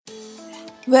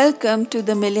Welcome to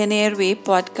the Millionaire Way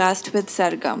podcast with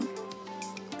Sargam,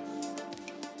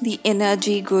 the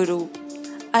Energy Guru.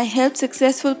 I help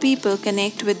successful people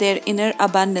connect with their inner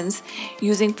abundance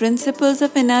using principles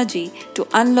of energy to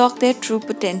unlock their true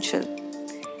potential,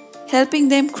 helping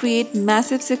them create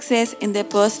massive success in their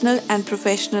personal and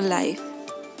professional life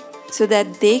so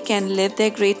that they can live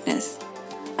their greatness.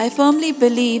 I firmly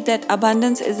believe that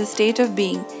abundance is a state of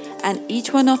being, and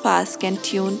each one of us can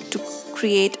tune to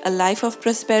create a life of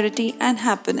prosperity and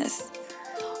happiness.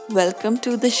 Welcome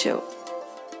to the show.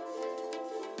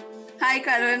 Hi,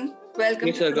 Karan. Welcome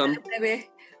Hey, to the Sargam. Millionaire Way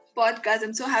podcast.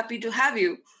 I'm so happy to have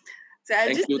you. So I'll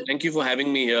Thank just you. Thank you for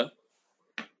having me here.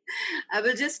 I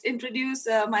will just introduce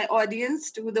my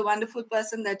audience to the wonderful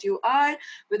person that you are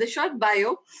with a short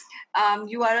bio.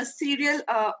 You are a serial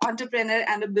entrepreneur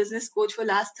and a business coach for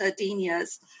last 13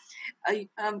 years.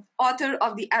 Author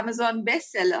of the Amazon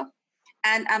bestseller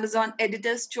and Amazon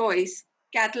Editor's Choice,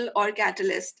 Cattle or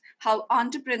Catalyst: How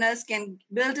Entrepreneurs Can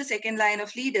Build a Second Line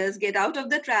of Leaders, Get Out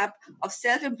of the Trap of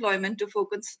Self Employment to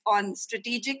Focus on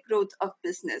Strategic Growth of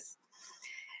Business.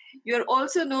 You're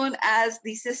also known as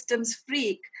the systems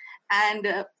freak,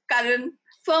 and Karan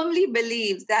firmly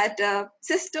believes that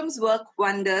systems work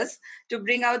wonders to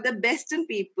bring out the best in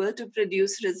people to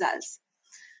produce results.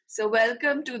 So,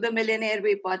 welcome to the Millionaire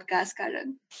Way podcast,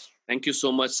 Karan. Thank you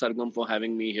so much, Sargam, for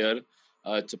having me here.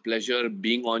 It's a pleasure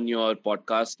being on your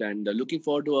podcast and looking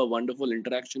forward to a wonderful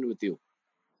interaction with you.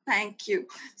 Thank you.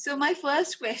 So, my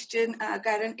first question,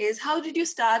 Karan, is how did you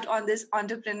start on this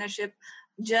entrepreneurship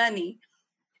journey?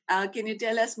 Can you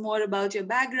tell us more about your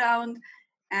background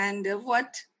and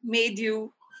what made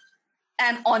you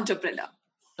an entrepreneur?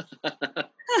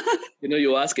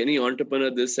 You ask any entrepreneur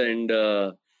this, and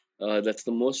that's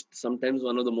the most, sometimes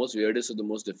one of the most weirdest or the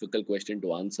most difficult question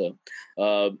to answer.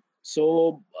 Uh,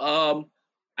 so,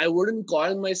 I wouldn't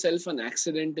call myself an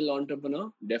accidental entrepreneur,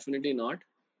 definitely not,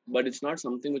 but it's not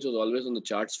something which was always on the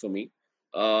charts for me.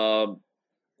 Uh,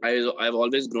 I've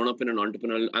always grown up in an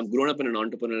entrepreneurial. I've grown up in an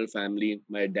entrepreneurial family.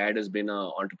 My dad has been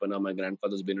an entrepreneur. My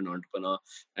grandfather's been an entrepreneur,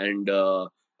 and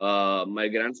my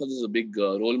grandfather is a big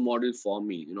role model for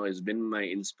me. He's been my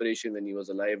inspiration when he was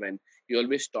alive, and he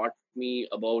always taught me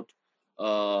about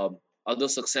uh, other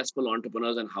successful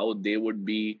entrepreneurs and how they would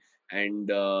be,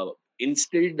 and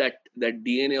instilled that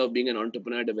DNA of being an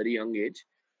entrepreneur at a very young age.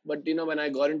 But when I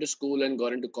got into school and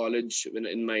got into college, when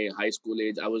in my high school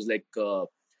age, I was like.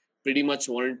 Pretty much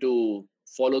wanted to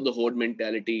follow the horde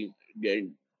mentality, get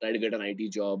try to get an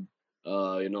IT job,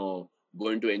 go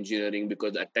into engineering,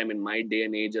 because at time in my day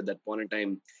and age at that point in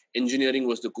time, engineering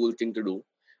was the cool thing to do.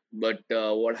 But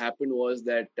what happened was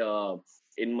that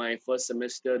in my first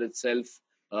semester itself,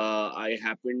 I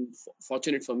happened,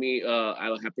 fortunate for me,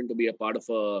 I happened to be a part of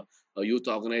a youth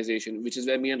organization, which is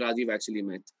where me and Rajiv actually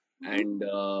met. And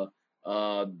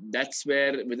that's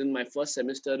where within my first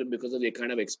semester, because of the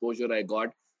kind of exposure I got,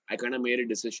 I kind of made a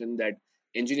decision that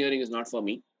engineering is not for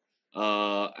me,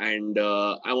 and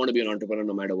I want to be an entrepreneur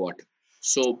no matter what.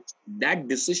 So that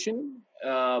decision,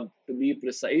 to be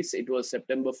precise, it was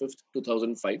September 5th,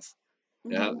 2005.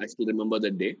 Mhm. I still remember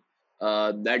that day.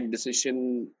 That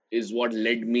decision is what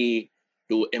led me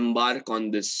to embark on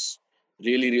this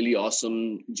really, really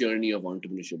awesome journey of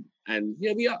entrepreneurship. And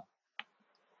here we are.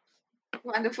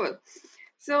 Wonderful.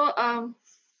 So,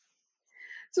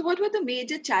 so what were the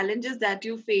major challenges that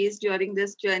you faced during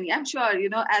this journey? I'm sure,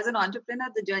 as an entrepreneur,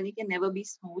 the journey can never be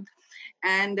smooth.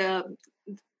 And,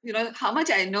 how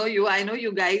much I know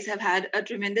you guys have had a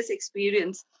tremendous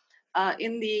experience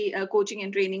in the coaching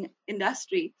and training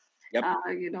industry, Yep.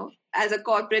 as a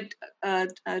corporate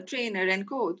trainer and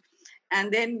coach.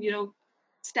 And then,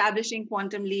 establishing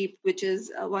Quantum Leap, which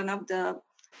is one of the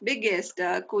biggest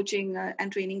coaching and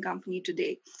training company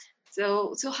today.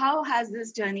 So how has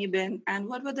this journey been, and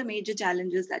what were the major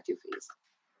challenges that you faced?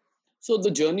 So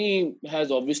the journey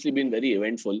has obviously been very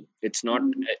eventful. It's not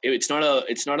an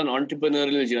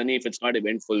entrepreneurial journey if it's not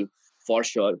eventful, for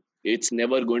sure. It's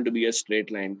never going to be a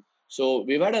straight line. So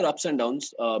we've had our ups and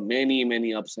downs,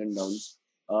 many ups and downs.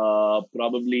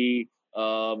 Probably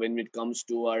when it comes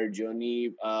to our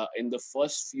journey, in the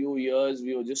first few years,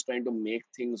 we were just trying to make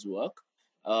things work,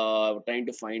 trying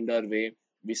to find our way.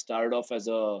 We started off as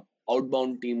a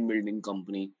outbound team building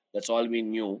company. That's all we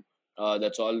knew.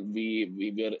 That's all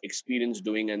we were experienced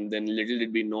doing, and then little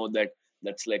did we know that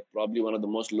that's like probably one of the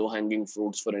most low hanging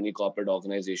fruits for any corporate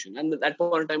organization. And at that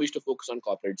point in time, we used to focus on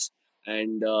corporates,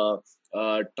 and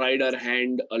tried our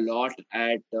hand a lot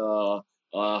at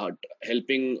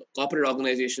helping corporate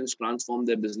organizations transform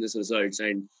their business results.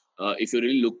 And if you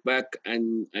really look back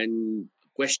and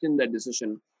question that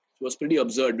decision, it was pretty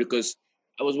absurd, because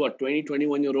I was what, 20,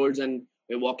 21 year olds, and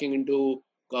walking into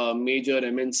major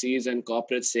MNCs and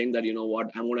corporates saying that, you know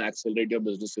what, I'm going to accelerate your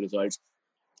business results.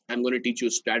 I'm going to teach you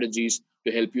strategies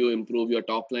to help you improve your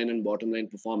top line and bottom line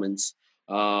performance.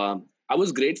 I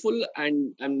was grateful,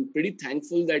 and I'm pretty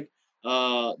thankful that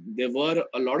there were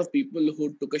a lot of people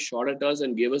who took a shot at us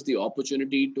and gave us the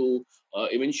opportunity to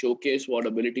even showcase what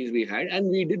abilities we had. And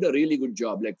we did a really good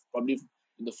job. Like, probably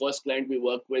the first client we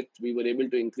worked with, we were able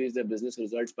to increase their business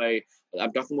results by,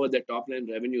 I'm talking about their top line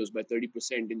revenues by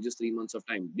 30% in just 3 months of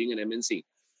time, being an MNC.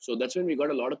 So that's when we got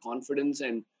a lot of confidence,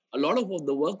 and a lot of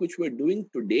the work which we're doing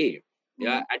today,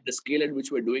 yeah, Mm-hmm. at the scale at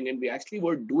which we're doing, and we actually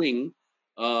were doing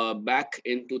back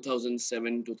in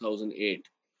 2007, 2008.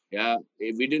 Yeah,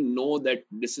 we didn't know that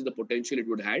this is the potential it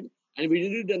would had, and we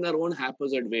did it in our own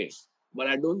haphazard way. But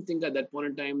I don't think at that point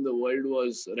in time the world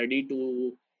was ready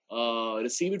to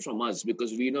receive it from us,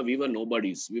 because we know we were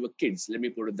nobodies, we were kids. Let me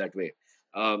put it that way.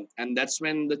 And that's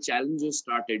when the challenges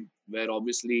started, where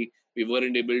obviously we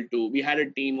weren't able to. We had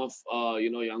a team of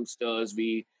youngsters.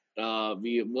 We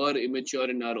were immature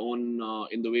in our own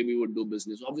in the way we would do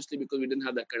business, obviously, because we didn't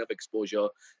have that kind of exposure,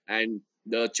 and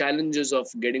the challenges of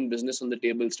getting business on the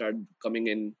table started coming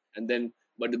in. And then,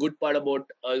 but the good part about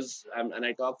us, and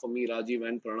I talk for me, Rajiv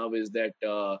and Pranav, is that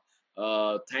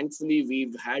thankfully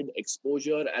we've had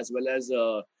exposure as well as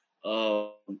I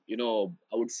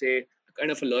would say a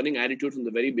kind of a learning attitude from the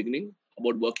very beginning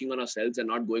about working on ourselves and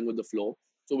not going with the flow.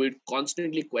 So we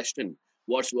constantly question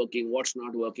what's working, what's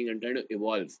not working, and trying to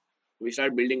evolve. We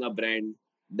started building a brand.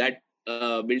 That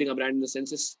building a brand in the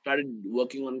sense is started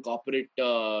working on corporate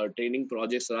training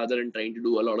projects rather than trying to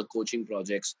do a lot of coaching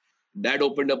projects. That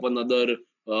opened up another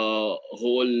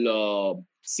whole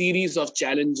series of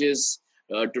challenges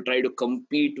to try to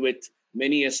compete with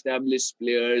many established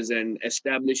players and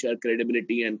establish our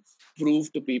credibility and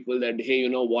prove to people that, hey, you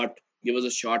know what, give us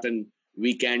a shot and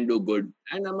we can do good.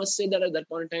 And I must say that at that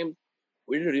point in time,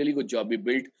 we did a really good job. We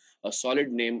built a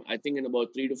solid name. I think in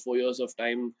about 3 to 4 years of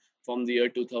time, from the year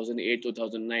 2008,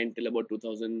 2009 till about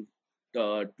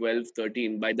 2012,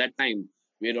 13. By that time,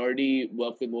 we had already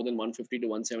worked with more than 150 to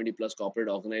 170 plus corporate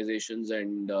organizations,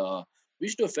 and we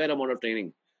used to do a fair amount of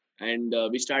training. And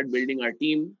we started building our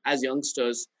team as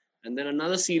youngsters. And then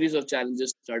another series of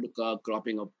challenges started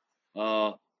cropping up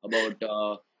about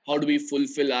how do we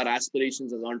fulfill our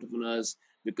aspirations as entrepreneurs,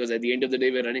 because at the end of the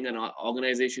day, we're running an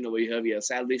organization over here. We have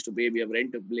salaries to pay, we have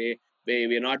rent to pay.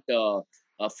 We are not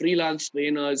freelance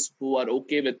trainers who are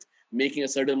okay with making a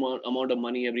certain amount of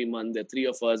money every month. There are three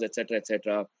of us, etc.,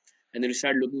 etc. And then we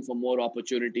started looking for more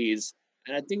opportunities.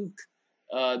 And I think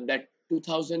that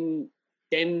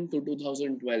 2010 to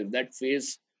 2012, that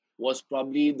phase was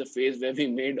probably the phase where we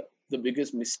made the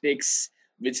biggest mistakes,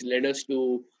 which led us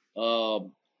to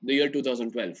the year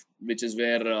 2012, which is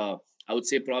where I would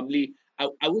say probably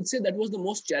I would say that was the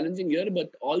most challenging year, but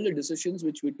all the decisions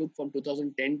which we took from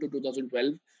 2010 to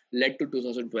 2012 led to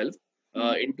 2012.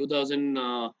 In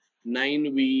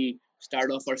 2009, we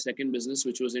started off our second business,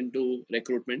 which was into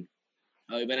recruitment.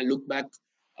 When I look back,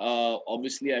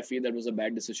 obviously, I feel that was a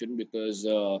bad decision, because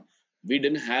we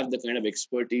didn't have the kind of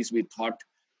expertise we thought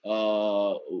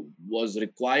was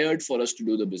required for us to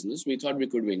do the business. We thought we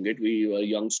could wing it. We were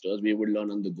youngsters, we would learn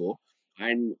on the go.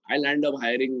 And I landed up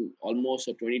hiring almost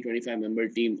a 20-25 member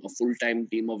team, a full time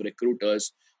team of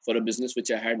recruiters for a business which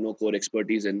I had no core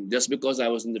expertise in, just because I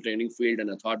was in the training field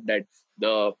and I thought that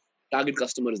the target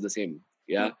customer is the same.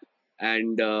 Yeah.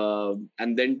 And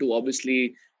then to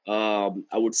obviously I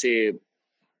would say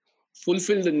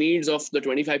fulfill the needs of the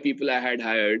 25 people I had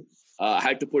hired. I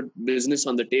had to put business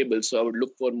on the table. So I would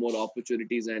look for more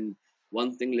opportunities, and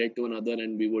one thing led to another,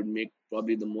 and we would make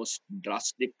probably the most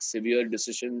drastic, severe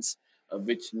decisions,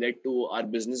 which led to our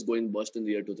business going bust in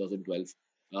the year 2012.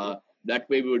 That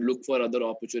way, we would look for other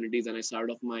opportunities, and I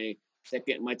started off my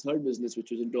third business, which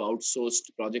was into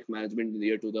outsourced project management in the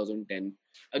year 2010.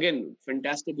 Again,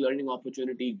 fantastic learning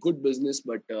opportunity, good business,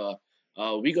 but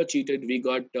we got cheated. We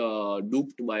got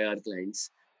duped by our clients,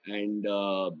 and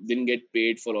didn't get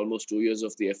paid for almost 2 years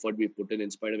of the effort we put in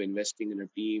spite of investing in a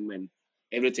team and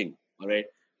everything. All right.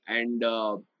 And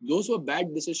those were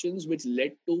bad decisions, which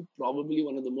led to probably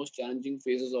one of the most challenging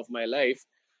phases of my life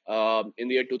in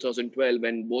the year 2012,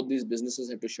 when both these businesses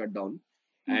had to shut down.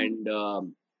 Mm-hmm.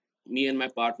 And me and my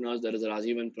partners, that is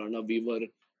Rajiv and Pranav, we were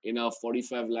in a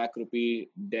 45 lakh rupee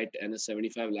debt and a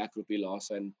 75 lakh rupee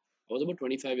loss. And I was about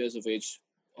 25 years of age,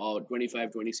 or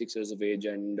 25, 26 years of age.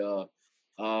 And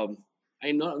um,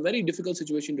 I know a very difficult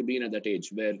situation to be in at that age,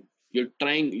 where you're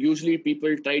trying, usually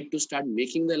people try to start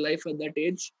making their life at that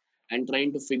age and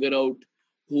trying to figure out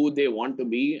who they want to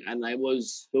be. And I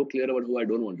was so clear about who I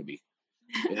don't want to be.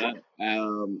 Yeah.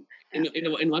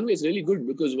 in one way, it's really good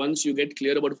because once you get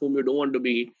clear about whom you don't want to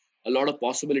be, a lot of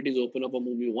possibilities open up of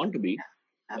whom you want to be.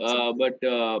 Absolutely.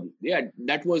 But yeah,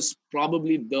 that was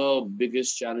probably the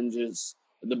biggest challenges,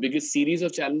 the biggest series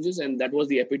of challenges, and that was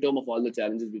the epitome of all the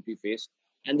challenges which we faced.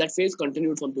 And that phase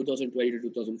continued from 2012 to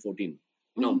 2014. You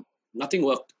Mhm. know, nothing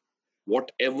worked.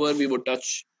 Whatever we would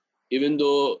touch, even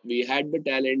though we had the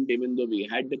talent, even though we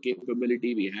had the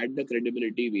capability, we had the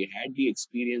credibility, we had the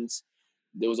experience,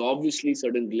 there was obviously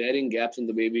certain glaring gaps in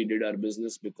the way we did our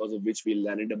business because of which we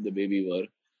landed up the way we were.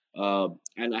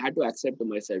 And I had to accept to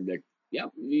myself that yeah,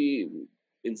 we,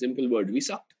 in simple words, we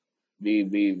sucked. We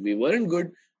weren't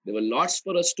good. There were lots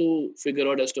for us to figure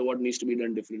out as to what needs to be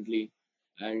done differently,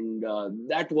 and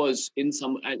that was in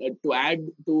some. And to add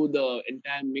to the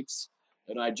entire mix,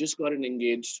 I just got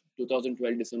engaged.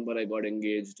 2012 December, I got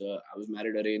engaged. I was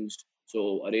married arranged,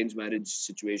 so arranged marriage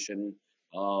situation.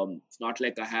 It's not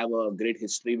like I have a great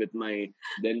history with my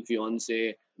then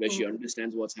fiance, where she Mhm.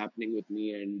 understands what's happening with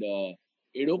me, and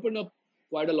it opened up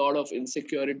quite a lot of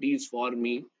insecurities for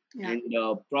me, Yeah. and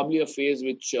probably a phase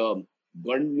which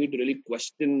got me to really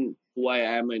question who I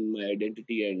am and my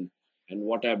identity and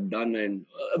what I've done, and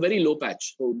a very low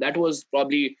patch. So that was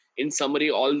probably, in summary,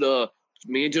 all the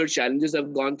major challenges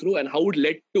I've gone through and how it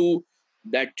led to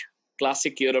that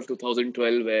classic year of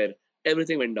 2012 where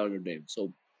everything went down the drain.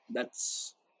 So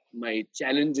that's my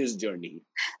challenges journey.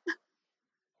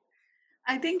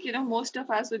 I think, most of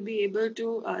us would be able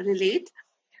to relate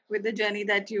with the journey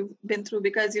that you've been through,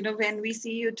 because, when we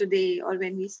see you today, or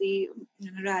when we see,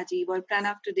 Rajiv or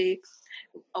Pranav today,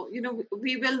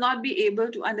 we will not be able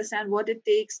to understand what it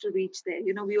takes to reach there.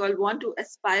 We all want to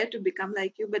aspire to become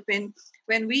like you, but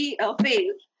when we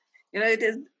fail, it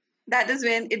is that is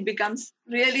when it becomes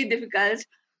really difficult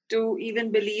to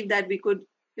even believe that we could,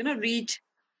 reach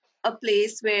a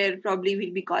place where probably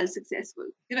we'll be called successful.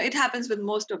 It happens with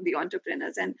most of the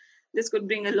entrepreneurs, and this could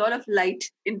bring a lot of light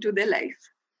into their life.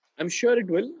 I'm sure it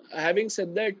will. Having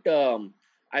said that,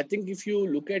 I think if you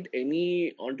look at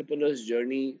any entrepreneur's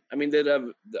journey, I mean, there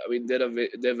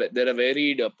are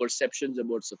varied perceptions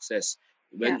about success.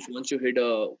 Yeah. Once you hit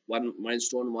a one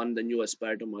milestone one, then you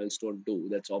aspire to milestone two.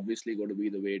 That's obviously going to be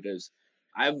the way it is.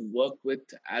 I've worked with,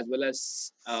 as well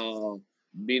as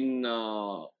been,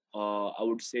 I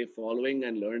would say, following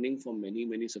and learning from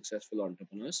many successful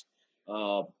entrepreneurs.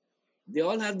 Uh, they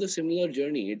all have the similar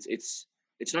journey.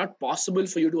 It's not possible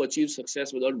for you to achieve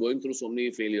success without going through so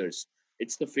many failures.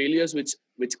 It's the failures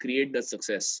which create the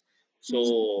success. Mhm.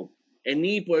 So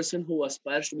any person who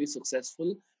aspires to be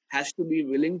successful has to be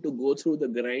willing to go through the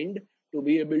grind, to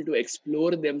be able to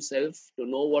explore themselves, to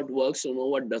know what works, to know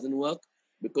what doesn't work,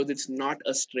 because it's not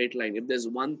a straight line. If there's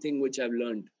one thing which I've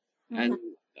learned, and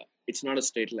Mhm. it's not a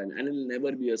straight line, and it'll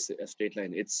never be a straight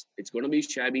line. It's going to be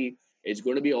shabby. It's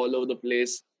going to be all over the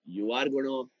place. You are going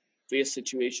to face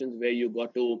situations where you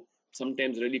got to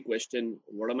sometimes really question,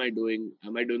 what am I doing?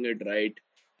 Am I doing it right?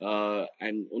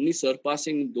 And only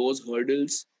surpassing those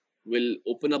hurdles will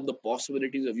open up the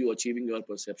possibilities of you achieving your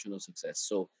perception of success.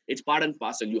 So it's part and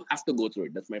parcel. You have to go through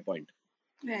it. That's my point.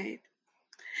 Right.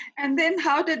 And then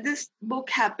how did this book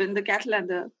happen, The Cattle and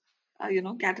the,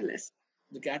 Catalyst?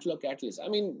 The catalog catalyst. I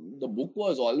mean, the book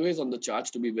was always on the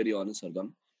charts. To be very honest,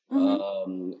 Sargam.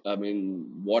 Mm-hmm. I mean,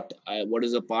 what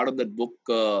is a part of that book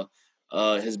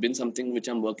has been something which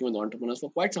I'm working with entrepreneurs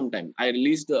for quite some time. I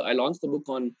launched the book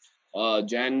on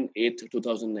Jan 8th,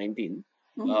 2019.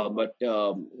 Mm-hmm. But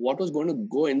what was going to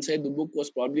go inside the book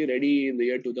was probably ready in the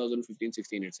year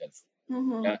 2015-16 itself.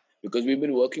 Mm-hmm. Yeah, because we've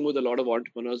been working with a lot of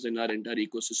entrepreneurs in our entire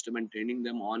ecosystem and training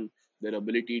them on their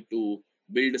ability to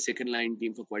build a second line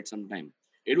team for quite some time.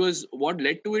 It was what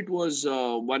led to it was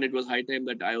one. It was high time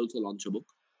that I also launch a book,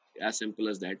 as simple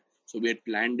as that. So we had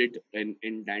planned it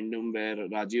in tandem, where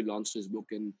Rajiv launched his book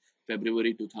in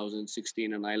February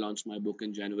 2016 and I launched my book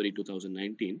in January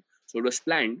 2019. So it was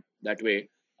planned that way.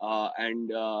 And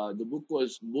the book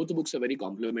was both the books are very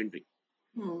complementary.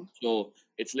 Mm-hmm. So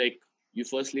it's like you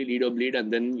firstly lead or bleed,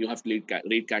 and then you have to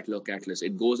read catalog catalyst.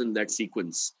 It goes in that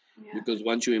sequence, Yeah. because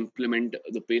once you implement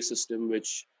the pay system,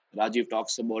 which Rajiv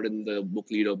talks about in the book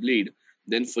Lead or Bleed,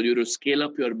 then for you to scale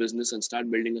up your business and start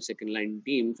building a second line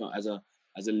team as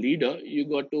a leader, you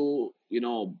got to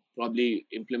probably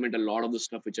implement a lot of the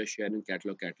stuff which I share in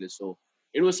catalog catalyst. So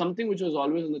it was something which was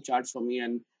always on the charts for me,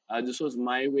 and this was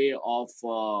my way of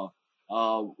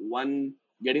one,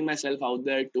 getting myself out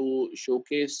there to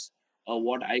showcase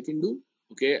what I can do,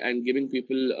 okay, and giving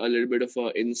people a little bit of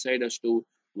insight as to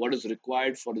what is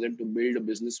required for them to build a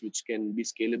business which can be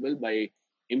scalable by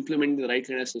implementing the right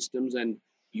kind of systems and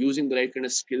using the right kind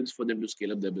of skills for them to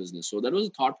scale up their business. So that was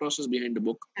the thought process behind the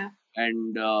book, Yeah.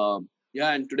 and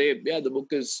yeah, and today, yeah, the book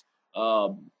is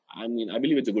I mean, I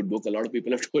believe it's a good book. A lot of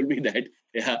people have told me that.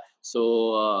 Yeah.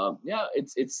 So yeah,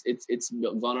 it's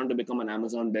gone on to become an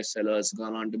Amazon bestseller. It's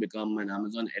gone on to become an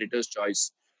Amazon editor's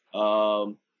choice.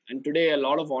 And today, a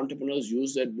lot of entrepreneurs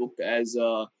use that book as.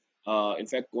 In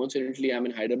fact, coincidentally, I'm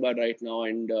in Hyderabad right now,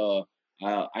 and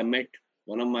I met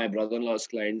one of my brother-in-law's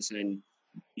clients, and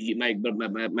my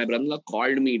brother-in-law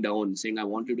called me down saying I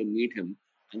wanted to meet him,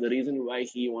 and the reason why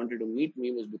he wanted to meet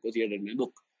me was because he had read my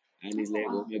book, and he's Oh, like,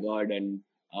 oh wow. my god, and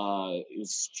he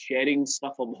was sharing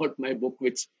stuff about my book,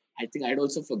 which I think I'd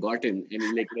also forgotten, and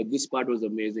he's like, this part was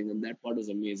amazing, and that part was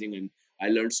amazing, and I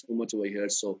learned so much over here.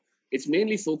 So it's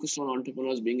mainly focused on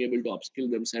entrepreneurs being able to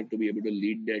upskill themselves to be able to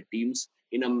lead their teams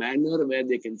in a manner where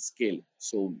they can scale.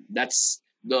 So that's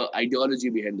the ideology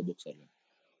behind the book, sir.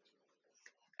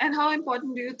 And how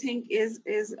important do you think is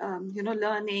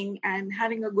learning and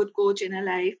having a good coach in a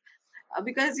life?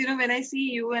 Because when I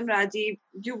see you and Rajiv,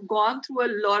 you've gone through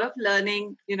a lot of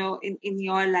learning, in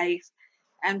your life,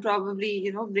 and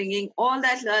probably bringing all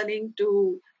that learning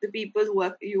to the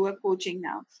people you are coaching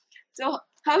now. So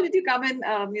how did you come in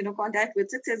contact with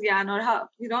Success Gyan, or how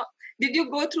did you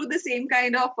go through the same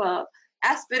kind of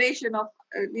aspiration of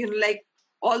like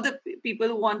all the people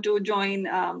who want to join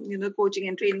coaching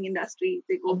and training industry,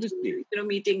 they go through Obviously.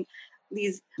 meeting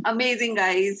these amazing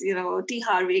guys, T.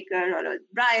 Harwaker or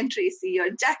Brian Tracy or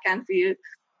Jack Canfield.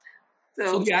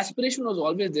 So So the aspiration was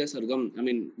always there, Sargam. I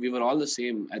mean, we were all the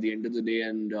same at the end of the day.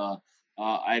 And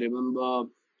I remember,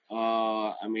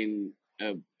 I mean,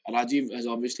 Rajiv has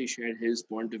obviously shared his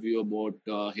point of view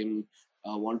about him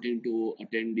wanting to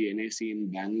attend the NAC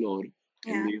in Bangalore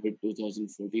in yeah. the year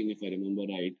 2014, if I remember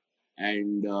right.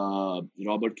 And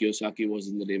Robert Kiyosaki was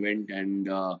in the event, and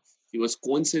he was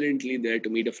coincidentally there to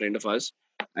meet a friend of ours.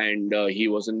 And he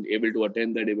wasn't able to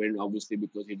attend that event, obviously,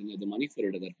 because he didn't have the money for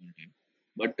it at that point in time.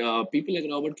 But people like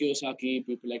Robert Kiyosaki,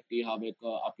 people like T. Harv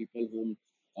Eker are people whom,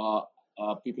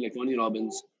 people like Tony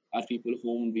Robbins are people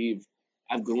whom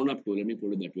I've grown up to. Let me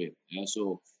put it that way.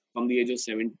 So from the age of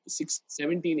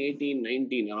 17, 18,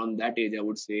 19, around that age, I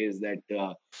would say is that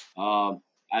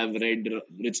I've read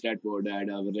Rich Dad Poor Dad.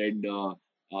 I've read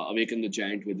Awaken the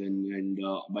Giant Within and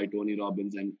by Tony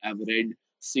Robbins, and I've read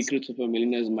Secrets of a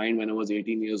Millionaire's Mind when I was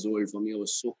 18 years old. For me, I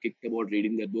was so kicked about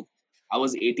reading that book. I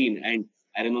was 18, and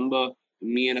I remember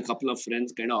me and a couple of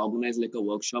friends kind of organized like a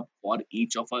workshop for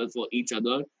each of us, for each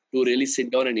other, to really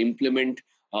sit down and implement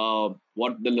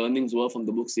what the learnings were from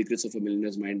the book Secrets of a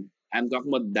Millionaire's Mind. I'm talking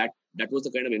about that. That was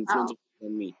the kind of influence Wow.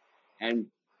 on me. And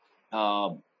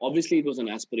obviously, it was an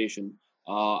aspiration.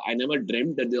 I never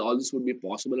dreamt that all this would be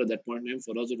possible at that point in time.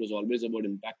 For us, it was always about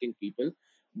impacting people.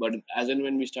 But as and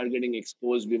when we started getting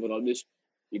exposed, we were always,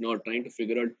 trying to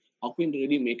figure out how can we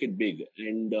really make it big.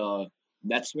 And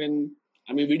that's when,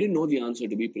 I mean, we didn't know the answer,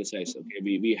 to be precise. Okay,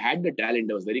 we had the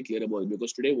talent. I was very clear about it,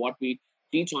 because today what we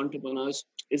teach entrepreneurs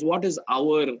is what is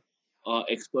our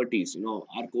expertise.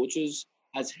 Our coaches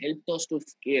has helped us to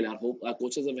scale. Our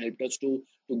coaches have helped us to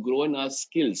grow in our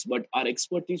skills, but our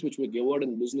expertise, which we give out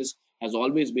in business, has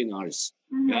always been ours.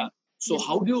 Yeah. Mm-hmm. So Yeah.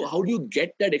 how do you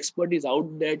get that expertise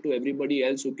out there to everybody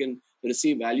else who can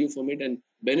receive value from it and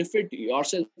benefit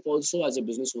yourself also as a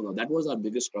business owner? That was our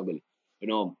biggest struggle, you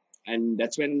know. And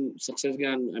that's when Success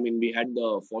Gyan, I mean, we had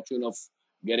the fortune of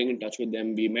getting in touch with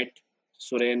them. We met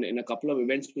Suren in a couple of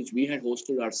events which we had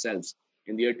hosted ourselves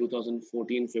in the year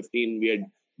 2014-15.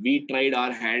 We tried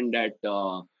our hand at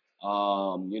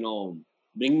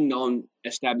bringing down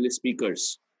established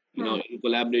speakers, Hmm. in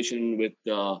collaboration with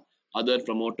other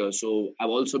promoters. So I've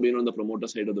also been on the promoter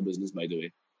side of the business, by the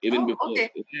way. Even Oh, before, okay.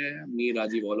 yeah, me,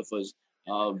 Rajiv, all of us,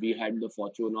 we had the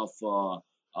fortune of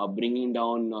bringing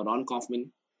down Ron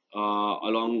Kaufman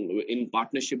along in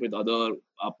partnership with other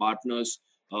partners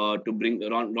to bring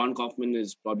Ron Kaufman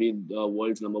is probably the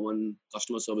world's number one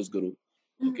customer service guru.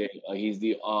 Mhm. Okay, he's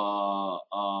the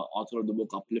author of the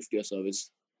book Uplift Your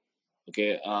Service.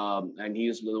 Okay, and he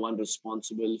is the one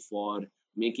responsible for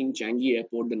making Changi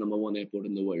Airport the number one airport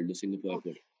in the world, the Singapore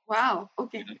airport. Okay. Wow.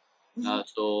 Okay. Yeah. Mhm.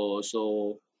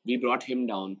 So we brought him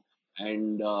down,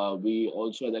 and we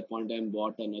also at that point in time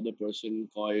bought another person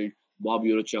called Bob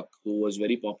Yurochuk, who was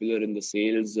very popular in the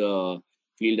sales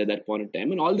field at that point in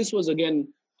time. And all this was again,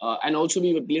 and also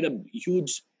we played a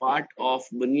huge part of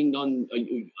bringing down. I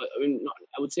mean,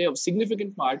 I would say a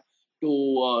significant part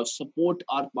to support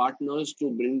our partners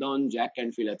to bring down Jack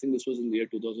Canfield. I think this was in the year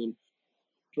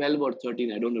 2012 or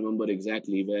 13. I don't remember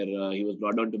exactly, where he was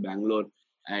brought down to Bangalore,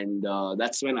 and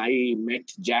that's when I met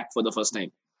Jack for the first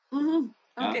time. Mhm.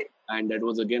 Yeah. Okay. And that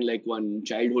was again like one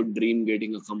childhood dream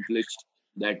getting accomplished,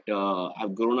 that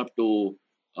I've grown up to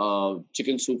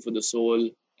chicken soup for the soul,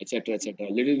 etc., etc.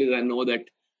 Little did I know that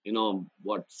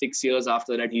what, 6 years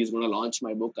after that, he's going to launch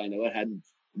my book. I never had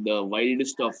the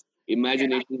wildest of Yeah.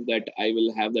 imaginations that I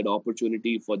will have that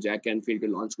opportunity for Jack Canfield to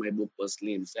launch my book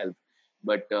personally himself.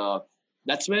 But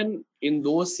that's when, in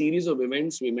those series of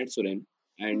events, we met Suren,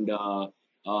 and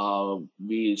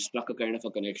we struck a kind of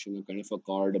a connection, a kind of a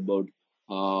chord about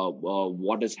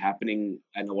what is happening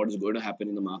and what is going to happen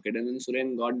in the market. And then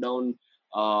Suren got down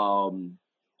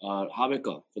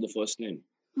Haveka for the first time,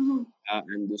 Mhm.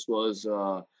 and this was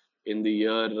in the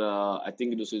year, I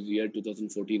think it was the year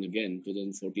 2014 again,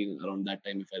 2014 around that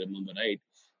time, if I remember right.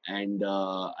 And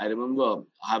I remember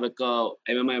Haveka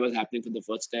MMI was happening for the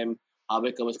first time.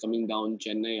 Haveka was coming down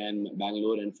Chennai and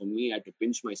Bangalore, and for me, I had to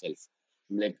pinch myself.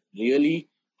 I'm like, really?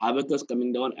 Haveka was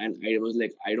coming down, and I was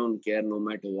like, I don't care, no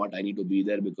matter what, I need to be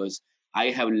there because I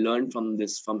have learned from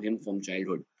him from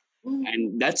childhood. Mhm.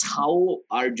 And that's how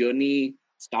our journey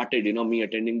started, me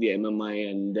attending the MMI,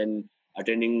 and then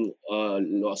attending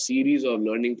a series of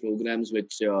learning programs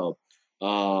which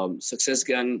Success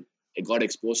Gan got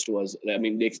exposed to us. I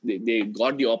mean, they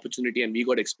got the opportunity and we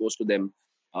got exposed to them.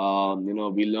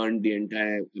 We learned the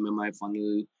entire MMI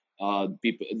funnel,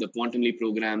 people, the quantum leap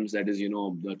programs, that is,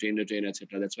 the trainer,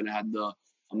 etc. That's when I had the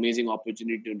amazing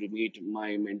opportunity to meet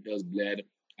my mentors, Blair,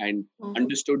 and Mhm.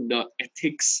 understood the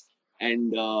ethics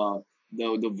and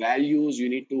the values you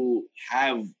need to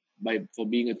have by for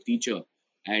being a teacher.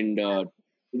 And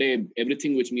today,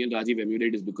 everything which me and Rajiv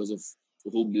emulate is because of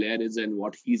who Blair is and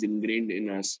what he's ingrained in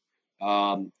us.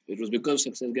 It was because of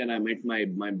Success Again I met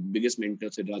my biggest mentor,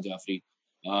 Sidra Jaffrey.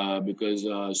 Because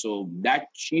so that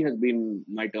she has been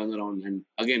my turnaround, and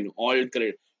again, all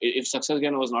credit. If Success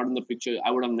Again was not in the picture,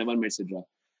 I would have never met Sidra.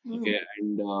 Mhm. Okay,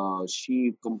 and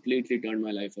she completely turned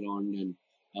my life around and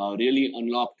really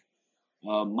unlocked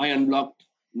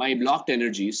my blocked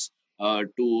energies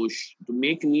to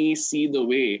make me see the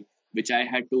way which I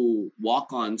had to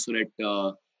walk on so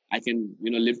that I can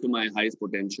live to my highest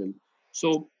potential.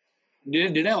 So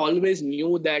did I always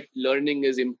knew that learning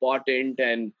is important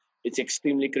and it's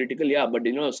extremely critical? Yeah, but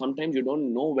sometimes you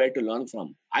don't know where to learn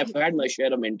from. I've had my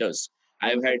share of mentors.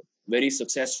 I've Mhm. had very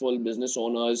successful business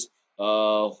owners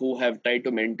who have tried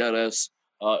to mentor us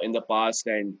in the past,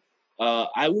 and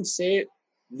I would say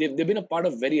they've been a part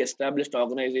of very established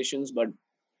organizations, but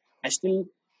I still,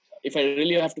 if I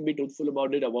really have to be truthful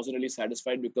about it, I wasn't really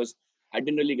satisfied because I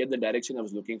didn't really get the direction I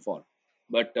was looking for.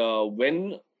 But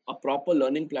when a proper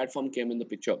learning platform came in the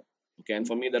picture, okay, and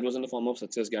for me that was in the form of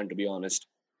Success Gan, to be honest.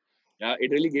 Yeah,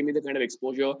 it really gave me the kind of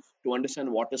exposure to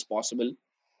understand what is possible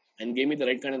and gave me the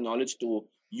right kind of knowledge to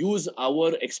use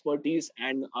our expertise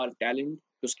and our talent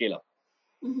to scale up.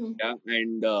 Mhm. Yeah,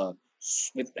 and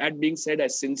with that being said, I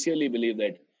sincerely believe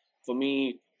that for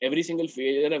me, every single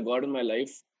failure I've got in my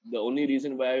life, the only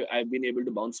reason why I've been able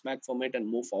to bounce back from it and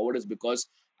move forward is because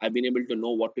I've been able to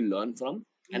know what to learn from,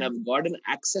 and Yeah. I've gotten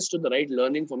access to the right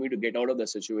learning for me to get out of the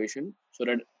situation so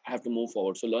that I have to move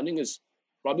forward. So learning is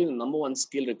probably the number one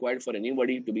skill required for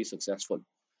anybody to be successful.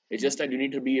 It's Yeah. just that you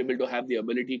need to be able to have the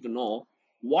ability to know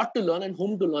what to learn and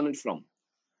whom to learn it from.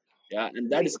 Yeah, and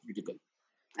that Right. is critical.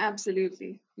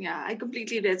 Absolutely. Yeah, I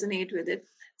completely resonate with it.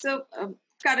 So,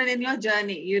 Karan, in your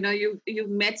journey, you've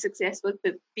met successful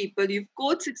people, you've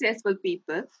coached successful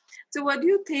people. So, what do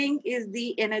you think is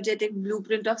the energetic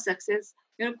blueprint of success?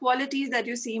 Qualities that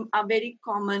you seem are very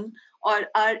common or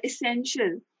are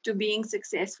essential to being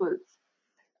successful.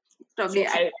 So Probably.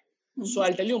 I so Mhm.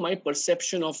 I'll tell you my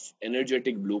perception of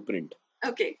energetic blueprint.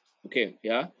 Okay. Okay,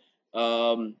 yeah.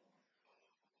 Um,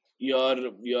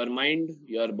 your mind,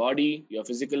 your body, your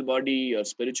physical body, your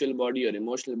spiritual body, your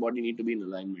emotional body need to be in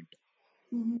alignment.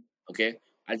 Mhm. Okay,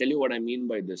 I'll tell you what I mean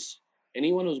by this.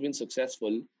 Anyone who's been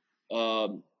successful,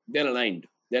 they're aligned.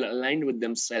 They're aligned with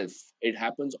themselves. It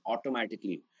happens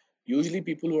automatically. Usually,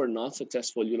 people who are not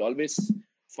successful, you'll always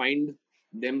find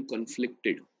them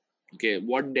conflicted. Okay,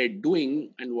 what they're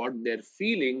doing and what they're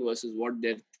feeling versus what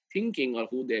they're thinking or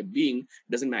who they're being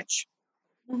doesn't match.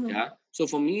 Mhm. Yeah. So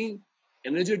for me,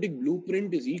 energetic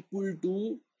blueprint is equal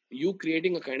to you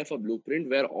creating a kind of a blueprint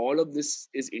where all of this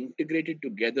is integrated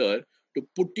together to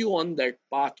put you on that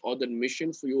path or the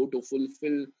mission for you to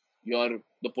fulfill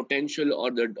the potential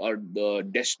or the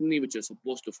destiny which you're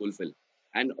supposed to fulfill.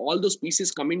 And all those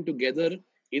pieces coming together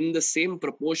in the same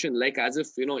proportion, like as if,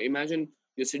 imagine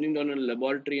you're sitting down in a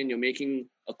laboratory and you're making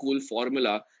a cool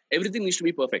formula. Everything needs to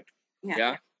be perfect. Yeah.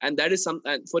 Yeah, and that is some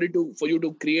for you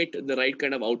to create the right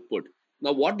kind of output.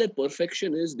 Now what that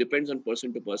perfection is depends on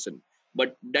person to person,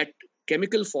 but that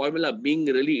chemical formula being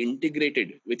really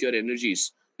integrated with your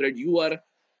energies so that you are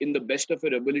in the best of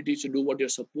your abilities to do what you're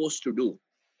supposed to do,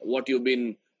 what you've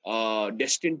been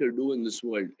destined to do in this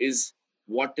world, is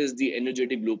what is the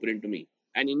energetic blueprint to me.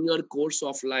 And in your course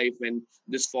of life, when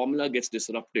this formula gets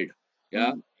disrupted,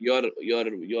 yeah,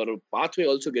 Mm-hmm. your pathway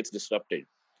also gets disrupted,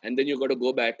 and then you got to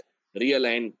go back,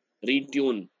 realign,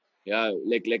 retune. Yeah,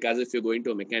 like as if you're going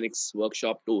to a mechanics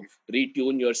workshop to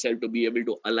retune yourself to be able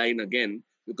to align again.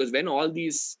 Because when all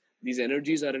these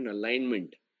energies are in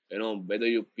alignment, whether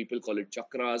you people call it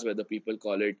chakras, whether people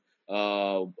call it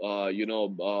all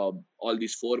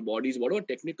these four bodies, whatever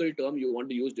technical term you want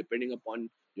to use depending upon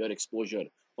your exposure.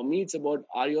 For me, it's about,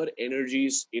 are your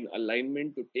energies in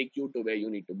alignment to take you to where you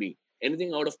need to be?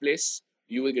 Anything out of place,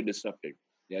 you will get disrupted.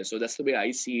 Yeah, so that's the way I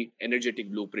see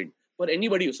energetic blueprint for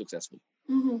anybody who's successful.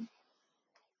 Mm-hmm.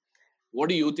 What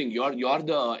do you think? You're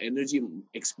the energy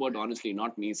expert, honestly,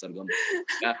 not me, Sargam.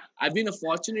 I've been a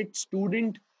fortunate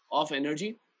student of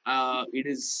energy. It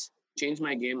has changed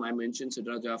my game. I mentioned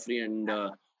Sidra Jaffrey, and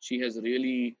she has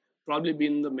really probably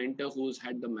been the mentor who's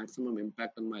had the maximum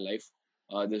impact on my life.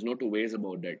 There's no two ways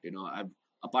about that. I've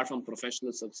apart from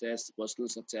professional success, personal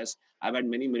success, I've had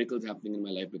many miracles happening in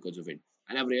my life because of it,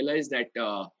 and I've realized that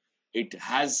it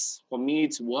has, for me,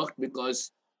 it's worked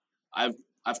because I've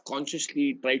I've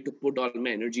consciously tried to put all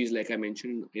my energies, like I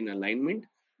mentioned, in alignment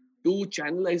to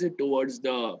channelize it towards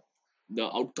the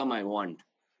outcome I want.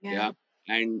 Yeah. Yeah.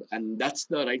 And that's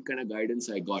the right kind of guidance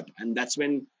I got. And that's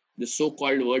when the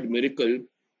so-called word miracle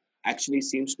actually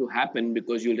seems to happen,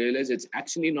 because you realize it's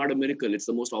actually not a miracle. It's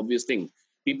the most obvious thing.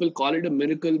 People call it a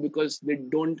miracle because they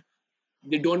don't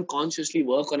consciously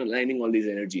work on aligning all these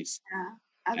energies. Yeah.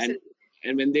 And Absolutely.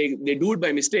 and when they do it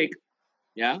by mistake,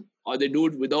 yeah, or they do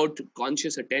it without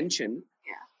conscious attention,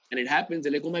 Yeah. and it happens,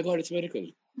 they're like, oh my god, it's a miracle.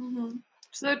 Mm-hmm.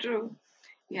 So true.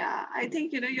 Yeah. I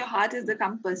think, your heart is the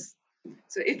compass.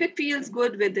 So if it feels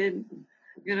good within,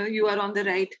 you are on the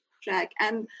right track.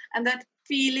 And that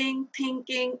feeling,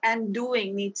 thinking, and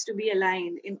doing needs to be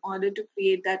aligned in order to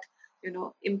create that,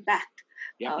 impact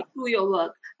Yeah, through your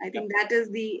work. I yeah, think that is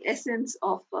the essence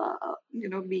of,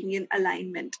 being in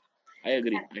alignment. I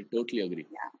agree. I totally agree.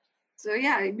 Yeah. So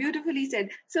yeah, beautifully said.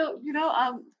 So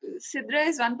Sidra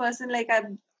is one person, like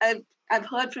I've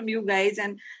heard from you guys,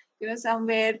 and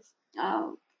somewhere uh,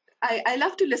 I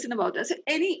love to listen about her. So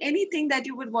anything that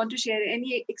you would want to share,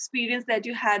 any experience that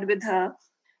you had with her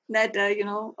that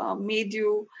made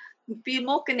you feel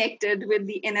more connected with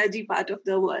the energy part of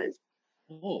the world.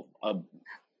 Oh,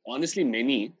 honestly,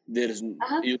 many. There's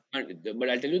Uh-huh. you can't, but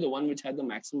I'll tell you the one which had the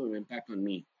maximum impact on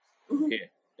me. Mhm. Okay,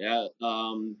 yeah.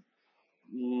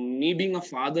 Me being a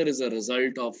father is a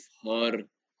result of her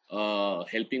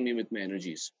helping me with my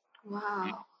energies. Yeah.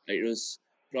 Wow. It was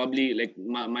probably like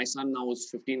my son now is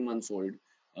 15 months old,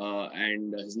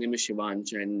 and his name is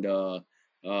Shivansh. And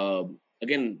uh,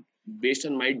 again, based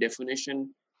on my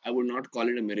definition, I would not call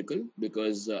it a miracle,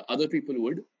 because other people who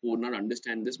would not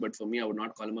understand this. But for me, I would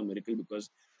not call him a miracle, because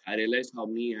I realized how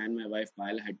me and my wife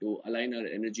Payal had to align our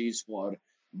energies for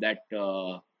that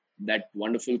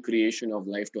wonderful creation of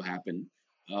life to happen.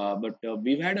 But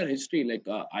we've had a history, like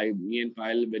me and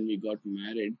Payal, when we got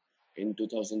married in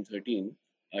 2013.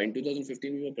 In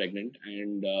 2015, we were pregnant,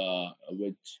 and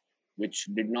which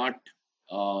did not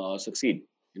succeed.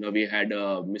 We had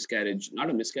a miscarriage, not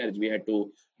a miscarriage. We had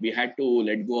to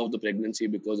let go of the pregnancy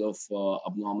because of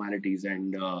abnormalities,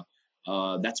 and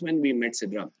that's when we met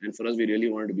Sidra. And for us, we really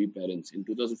wanted to be parents. In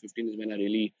 2015 is when I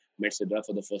really met Sidra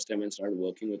for the first time and started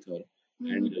working with her.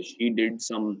 And Mhm. she did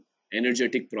some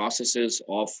energetic processes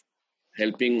of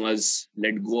helping us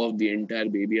let go of the entire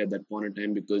baby at that point in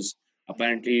time, because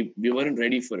apparently we weren't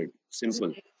ready for it. Simple.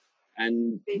 Right.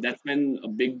 And Basic. that's when a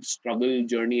big struggle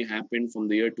journey happened from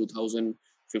the year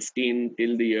 2015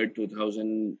 till the year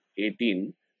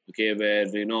 2018. Okay, where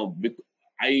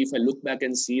if I look back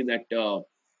and see that,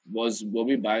 were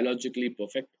we biologically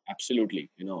perfect? Absolutely.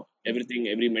 Everything,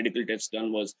 every medical test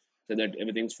done was said that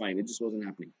everything's fine. It just wasn't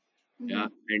happening. Yeah,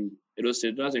 Mhm. and it was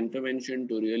Sidra's intervention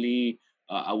to really,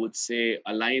 I would say,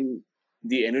 align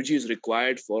the energies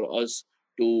required for us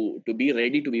to be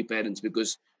ready to be parents.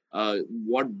 Because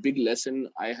what big lesson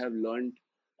I have learned,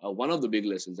 one of the big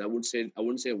lessons, I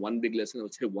wouldn't say one big lesson, I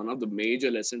would say one of the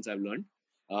major lessons I've learned.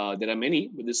 There are many,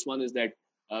 but this one is that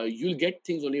you'll get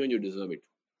things only when you deserve it.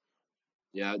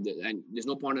 Yeah, and there's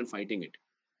no point in fighting it.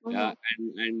 Yeah,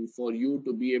 Mhm. and for you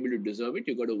to be able to deserve it,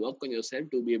 you got to work on yourself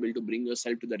to be able to bring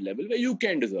yourself to that level where you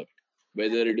can deserve it,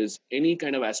 whether it is any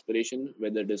kind of aspiration,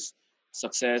 whether it is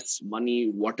success, money,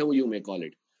 whatever you may call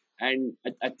it. And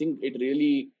I think it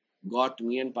really got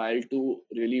me and Payal to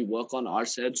really work on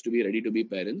ourselves to be ready to be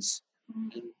parents.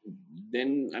 And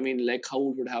then, I mean, like how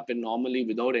it would happen normally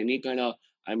without any kind of,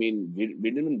 I mean, we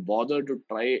didn't bother to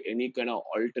try any kind of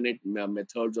alternate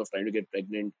methods of trying to get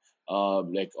pregnant.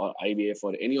 like or IVF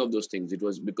or any of those things. It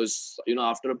was because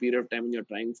after a period of time when you're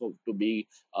trying to be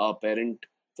a parent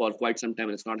for quite some time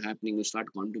and it's not happening, you start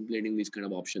contemplating these kind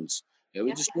of options, Yeah.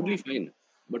 which is totally fine.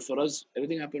 But for us,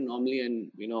 everything happened normally,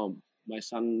 and my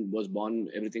son was born,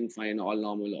 everything fine, all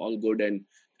normal, all good,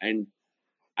 and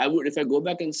I would, if I go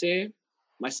back and say,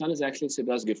 my son is actually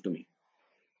Siddha's gift to me.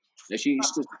 She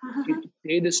used to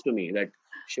say this to me that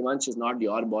Shivansh is not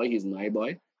your boy, he's my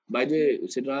boy. By the way,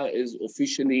 Sidra is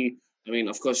officially, I mean,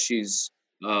 of course, she's,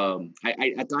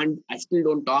 I can't, I still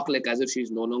don't talk like as if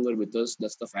she's no longer with us.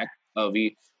 That's the fact. But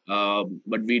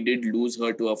we did lose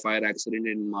her to a fire accident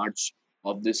in March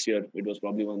of this year. It was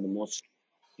probably one of the most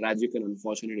tragic and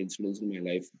unfortunate incidents in my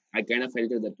life. I kind of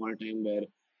felt at that point of time where,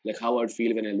 like, how I'd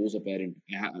feel when I lose a parent.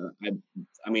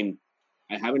 I mean,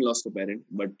 I haven't lost a parent,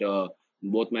 but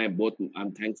both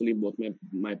I'm thankfully both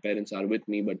my parents are with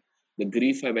me. But the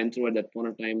grief I went through at that point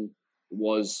of time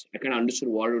was I kind of understood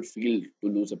what it would feel to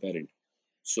lose a parent.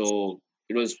 So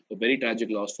it was a very tragic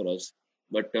loss for us.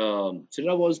 But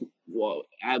Sidra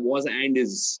was and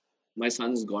is my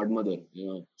son's godmother.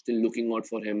 Still looking out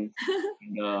for him.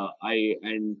 And I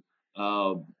and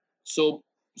uh, so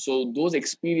so those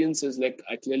experiences, like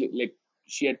I clearly, like,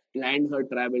 she had planned her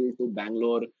travel to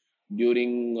Bangalore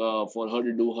during for her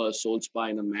to do her soul spa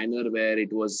in a manner where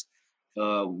it was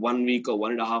 1 week or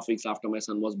 1.5 weeks after my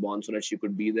son was born, so that she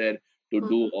could be there to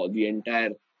do all the entire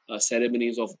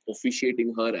ceremonies of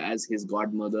officiating her as his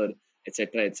godmother,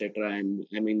 etc., etc. And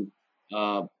I mean,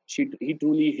 he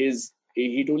truly is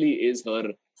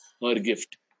her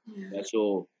gift. Yeah.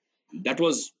 So that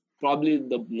was probably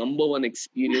the number one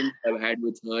experience I've had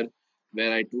with her,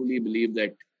 where I truly believe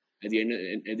that at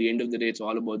the end of the day, it's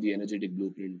all about the energetic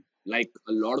blueprint. Like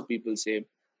a lot of people say,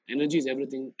 energy is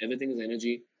everything. Everything is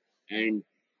energy, and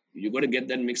you got to get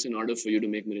that mix in order for you to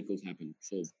make miracles happen.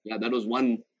 So yeah, that was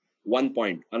one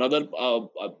point. Another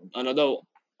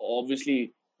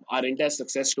obviously, our entire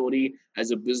success story as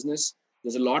a business.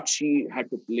 There's a lot she had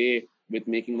to play with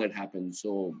making that happen.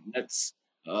 So that's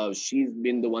she's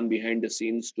been the one behind the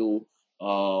scenes to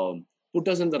put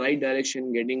us in the right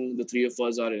direction, getting the three of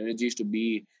us, our energies to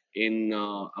be in,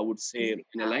 I would say,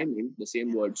 in alignment, the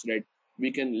same word, so that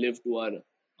we can live to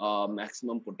our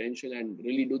maximum potential and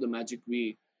really do the magic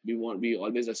we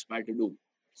always aspire to do.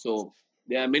 So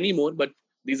there are many more, but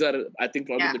these are, I think,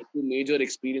 probably Yeah. the two major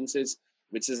experiences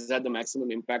which has had the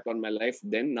maximum impact on my life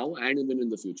then, now, and even in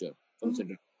the future from Mhm.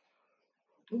 Sidra.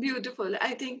 Beautiful.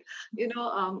 I think,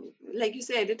 like you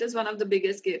said, it is one of the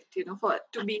biggest gift, for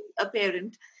to be a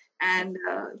parent, and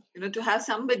to have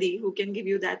somebody who can give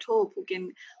you that hope, who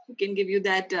can give you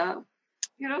that,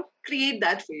 create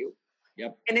that for you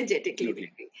Yep, energetically,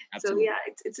 absolutely, maybe. So absolutely, yeah,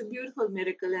 it's a beautiful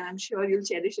miracle, and I'm sure you'll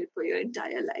cherish it for your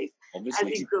entire life as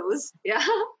obviously. he grows. Yeah,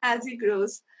 as he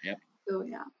grows. Yep. So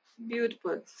yeah,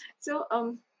 beautiful. So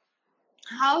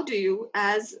how do you,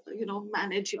 as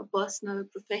manage your personal,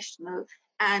 professional,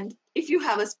 and if you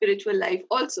have a spiritual life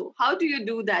also, how do you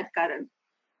do that, Karan?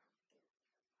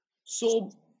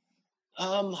 So,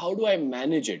 how do I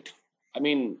manage it? I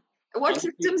mean, What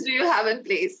honestly, systems do you have in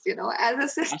place, as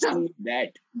a asking system me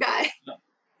that. guy?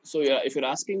 So yeah, if you're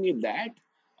asking me that,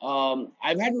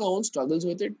 I've had my own struggles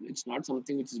with it. It's not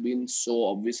something which has been so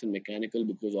obvious and mechanical,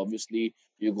 because obviously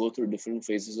you go through different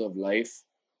phases of life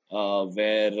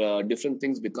where different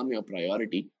things become your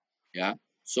priority. Yeah.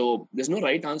 So there's no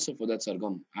right answer for that,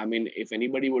 Sargam. I mean, if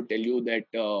anybody would tell you that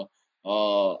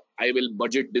I will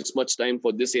budget this much time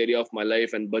for this area of my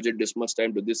life and budget this much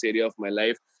time to this area of my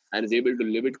life and is able to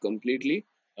live it completely,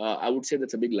 I would say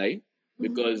that's a big lie, Mhm.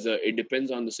 because it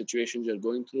depends on the situations you're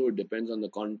going through, it depends on the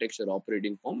context you're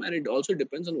operating from, and it also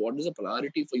depends on what is a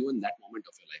priority for you in that moment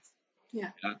of your life.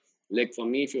 Yeah. Yeah? Like for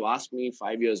me, if you ask me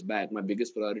 5 years back, my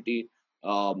biggest priority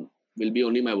will be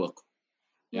only my work.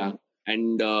 Yeah. Mhm.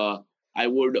 And I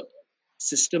would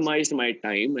systemize my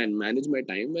time and manage my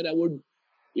time where I would,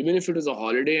 even if it was a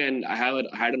holiday and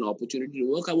had an opportunity to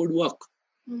work, I would work.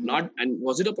 Mhm. Not, and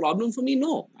was it a problem for me?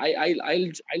 No,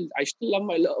 I still love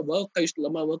my work. I still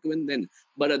love my work even then.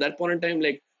 But at that point in time,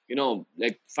 like,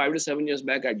 like 5 to 7 years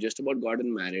back, I just about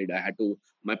gotten married. I had to,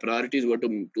 my priorities were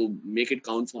to make it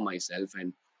count for myself,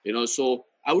 and so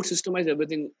I would systemize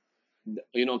everything,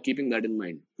 keeping that in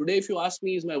mind. Today, if you ask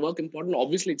me, is my work important?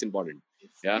 Obviously, it's important.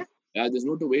 Yeah, Yeah. yeah. There's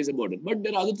no two ways about it. But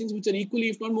there are other things which are equally,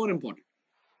 if not more important.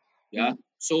 Yeah. Mhm.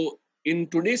 So in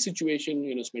today's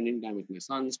situation, spending time with my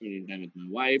son, spending time with my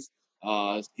wife,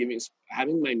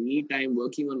 having my me time,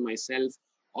 working on myself,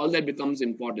 all that becomes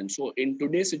important. So in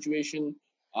today's situation,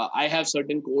 I have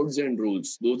certain codes and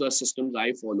rules. Those are systems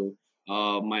I follow.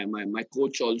 My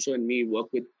coach also and me work.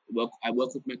 I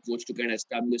work with my coach to kind of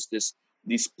establish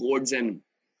these codes and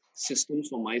systems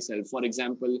for myself. For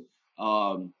example,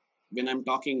 when I'm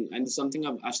talking, and this is something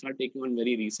I've started taking on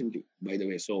very recently, by the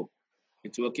way. So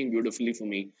it's working beautifully for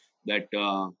me. That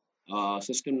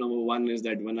system number one is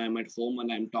that when I'm at home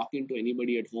and I'm talking to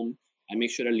anybody at home, I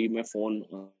make sure I leave my phone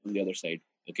on the other side.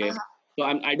 Okay, Uh-huh. so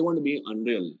I don't want to be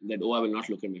unreal that, oh, I will not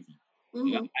look at my phone.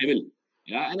 Yeah, Mm-hmm. I will.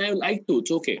 Yeah, and I like to.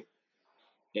 It's okay.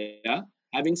 Yeah.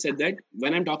 Having said that,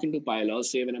 when I'm talking to Payal, or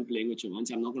say when I'm playing with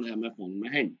Shivansh, I'm not going to have my phone in my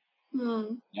hand.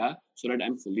 Mm. Yeah, so that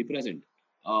I'm fully present.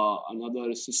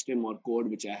 Another system or code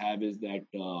which I have is that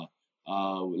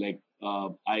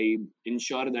I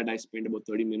ensure that I spend about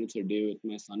 30 minutes a day with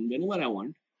my son whenever I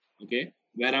want. Okay,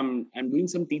 where I'm doing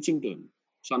some teaching to him.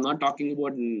 So I'm not talking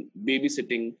about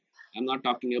babysitting. I'm not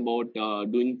talking about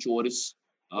doing chores.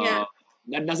 Yeah.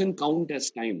 That doesn't count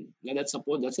as time. Yeah, that's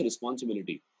suppose that's a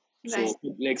responsibility. Right.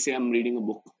 So like say I'm reading a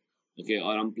book, okay,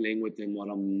 or I'm playing with him, or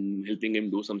I'm helping him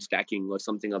do some stacking or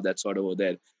something of that sort over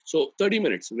there. So 30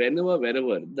 minutes, whenever,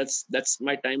 wherever. That's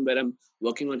my time where I'm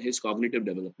working on his cognitive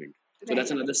development. So that's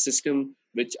Right. another system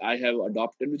which I have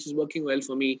adopted, which is working well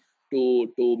for me to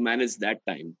manage that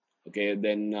time. Okay,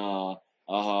 then I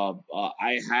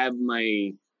have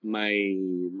my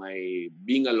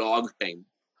being a log time.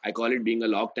 I call it being a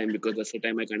log time because that's the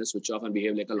time I kind of switch off and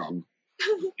behave like a log.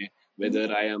 Okay, whether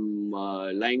I am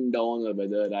lying down or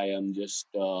whether I am just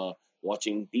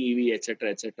watching TV, etc.,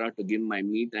 etc., to give my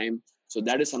me time. So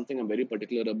that is something I'm very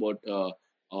particular about.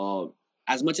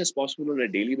 As much as possible on a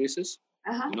daily basis,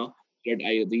 Uh-huh. you know, that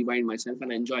I rewind myself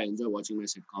and enjoy watching my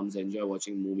sitcoms, I enjoy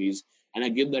watching movies, and I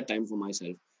give that time for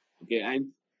myself. Okay, and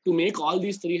to make all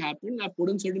these three happen, I put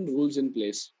in certain rules in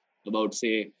place about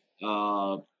say.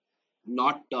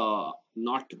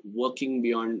 Not working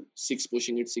beyond 6,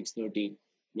 pushing it 6:30.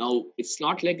 Now it's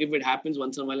not like if it happens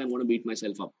once in a while I'm going to beat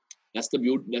myself up. That's the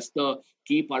beauty. That's the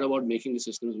key part about making the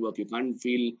systems work. You can't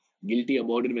feel guilty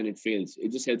about it when it fails.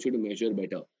 It just helps you to measure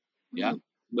better. Yeah,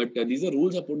 Mm-hmm. but these are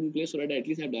rules are put in place so that I at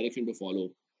least have direction to follow.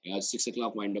 Yeah, 6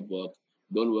 o'clock wind up work.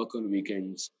 Don't work on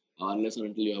weekends unless and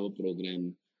until you have a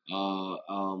program. Uh,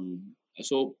 um,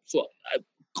 so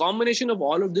combination of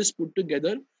all of this put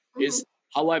together Mm-hmm. is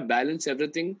how I balance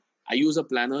everything. I use a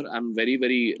planner. I'm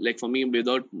very like for me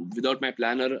without my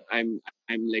planner, I'm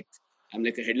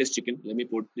like a headless chicken. Let me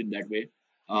put it that way.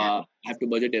 Yeah. I have to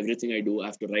budget everything I do. I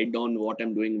have to write down what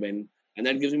I'm doing when, and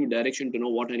that gives me direction to know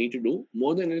what I need to do.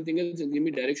 More than anything else, it gives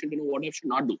me direction to know what I should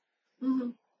not do. Mm-hmm.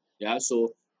 Yeah,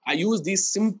 so I use these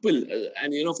simple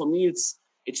and for me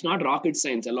it's not rocket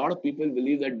science. A lot of people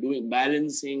believe that doing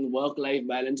balancing work life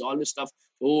balance, all this stuff,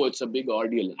 oh, it's a big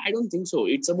ordeal. I don't think so.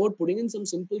 It's about putting in some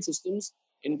simple systems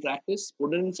in practice,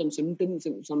 putting in some symptoms,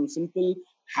 some simple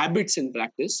habits in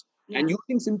practice, Yeah. and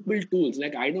using simple tools.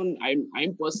 Like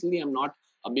I'm personally, I'm not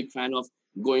a big fan of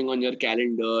going on your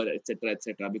calendar,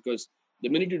 etc., because the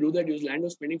minute you do that, you'll land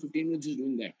up spending 15 minutes just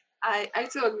doing that. I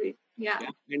so agree. Yeah. Yeah,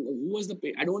 and who was the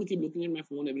pay? I don't want to keep looking at my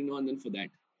phone every now and then for that.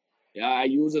 Yeah, I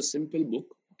use a simple book.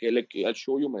 Okay, like I'll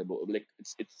show you my book. Like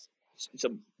it's a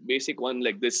basic one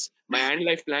like this. My hand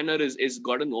life planner is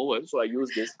gotten over, so I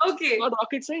use this. Okay. Not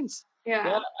rocket science. Yeah.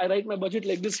 Yeah, I write my budget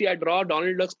like this. See, I draw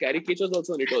Donald Duck's caricatures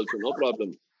also on it also. No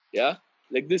problem. Yeah,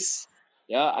 like this.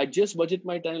 Yeah, I just budget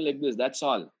my time like this. That's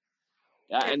all.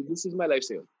 Yeah, Yeah. and this is my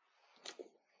lifesaver.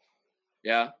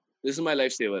 Yeah, this is my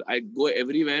lifesaver. I go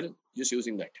everywhere just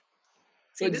using that.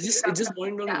 So See, this is it's just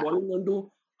yeah. boiling down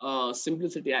to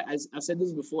simplicity. As I've said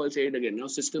this before, I'll say it again.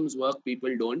 Systems work,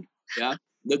 people don't. Yeah.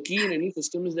 The key in any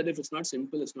system is that if it's not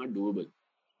simple, it's not doable,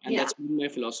 and Yeah. that's been my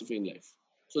philosophy in life.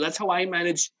 So that's how I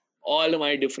manage all of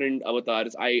my different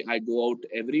avatars. I go out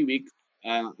every week.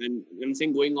 And when I'm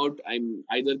saying going out, I'm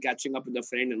either catching up with a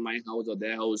friend in my house or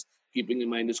their house, keeping in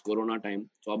mind this Corona time.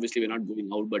 So obviously we're not going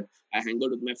out, but I hang out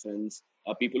with my friends,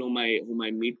 people whom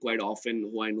I meet quite often,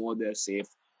 who I know they're safe.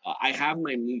 I have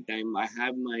my me time. I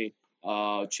have my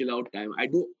chill out time. I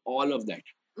do all of that.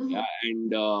 Mm-hmm. Yeah,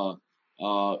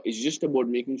 and it's just about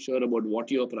making sure about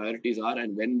what your priorities are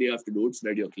and when they have to do it so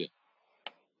that you're clear.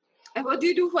 And what do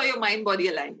you do for your mind body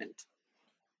alignment?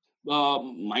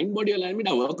 Mind body alignment,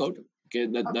 I work out. Okay,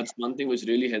 Okay. that's one thing which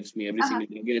really helps me every Uh-huh. single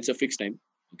day. Again, it's a fixed time.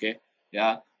 Okay,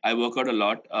 yeah, I work out a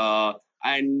lot,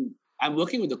 and I'm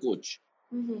working with a coach.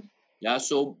 Mm-hmm. Yeah,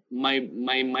 so my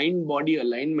mind body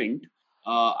alignment.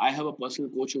 I have a personal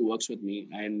coach who works with me,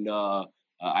 and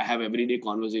I have everyday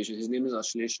conversations. His name is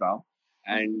Ashnesh Rao,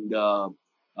 and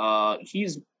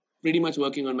he's pretty much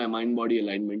working on my mind body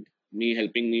alignment. Me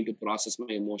helping me to process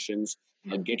my emotions,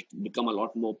 become a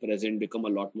lot more present, become a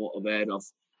lot more aware of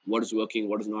what is working,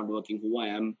 what is not working, who I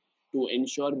am, to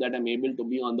ensure that I'm able to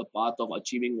be on the path of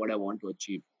achieving what I want to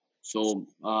achieve. So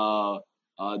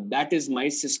that is my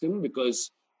system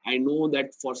because I know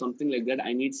that for something like that,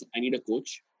 I need a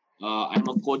coach. I'm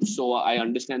a coach, so I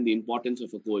understand the importance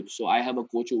of a coach. So I have a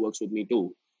coach who works with me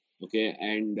too. Okay,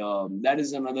 and that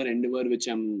is another endeavor which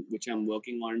I'm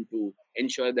working on to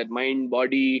ensure that mind,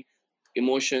 body,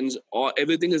 emotions, or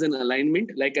everything is in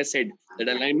alignment. Like I said, that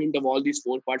Yeah. alignment of all these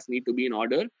four parts need to be in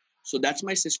order. So that's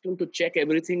my system to check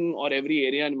everything or every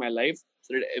area in my life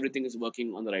so that everything is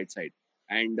working on the right side.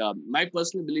 And my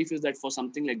personal belief is that for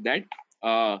something like that,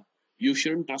 uh, you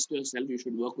shouldn't trust yourself. You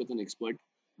should work with an expert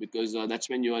because that's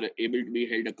when you are able to be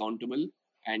held accountable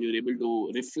and you're able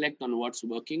to reflect on what's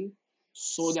working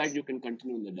so that you can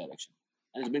continue in that direction.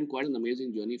 And it's been quite an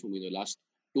amazing journey for me the last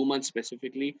 2 months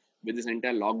specifically with this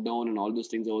entire lockdown and all those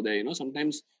things over there.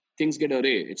 Sometimes things get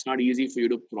array. It's not easy for you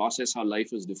to process how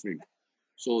life is different.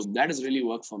 So that has really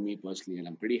worked for me personally, and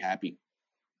I'm pretty happy.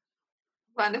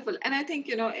 Wonderful. And I think,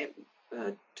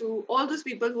 to all those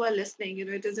people who are listening,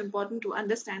 it is important to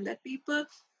understand that people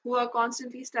who are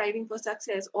constantly striving for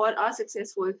success or are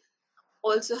successful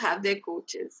also have their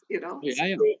coaches, Yeah, so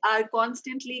yeah. they are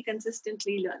constantly,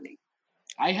 consistently learning.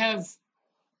 I have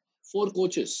four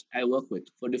coaches I work with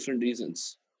for different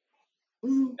reasons.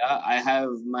 Mm, I have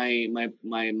my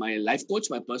life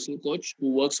coach, my personal coach,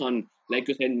 who works on, like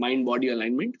you said, mind body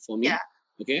alignment for me. yeah.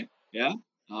 Okay, yeah.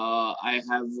 I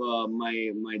have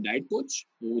my diet coach,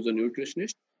 who's a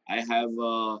nutritionist. I have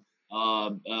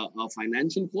a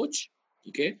financial coach.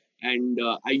 Okay, and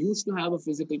I used to have a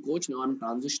physical coach. Now I'm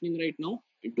transitioning right now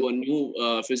into a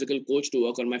new physical coach to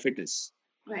work on my fitness.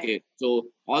 Right. Okay, so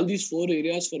all these four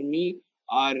areas for me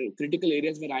are critical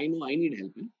areas where I know I need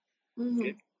help in. Hmm.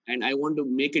 Okay, and I want to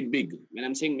make it big. When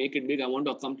I'm saying make it big, I want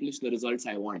to accomplish the results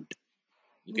I want.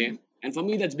 Hmm. Okay, and for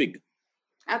me, that's big.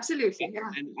 Absolutely. Yeah?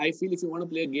 Yeah. And I feel if you want to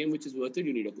play a game which is worth it,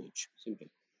 you need a coach. Simple.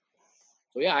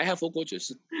 So yeah, I have four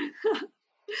coaches.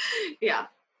 Yeah.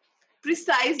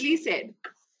 Precisely said.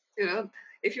 you know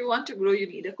if you want to grow, you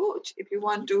need a coach. If you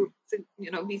want to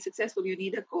be successful, you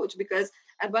need a coach, because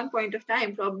at one point of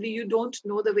time probably you don't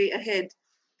know the way ahead,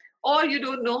 or you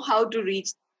don't know how to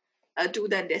reach to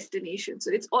that destination.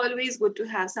 So it's always good to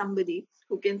have somebody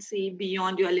who can see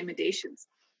beyond your limitations,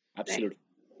 right? Absolutely.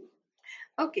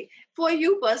 Okay. For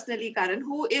you personally, Karan,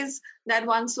 who is that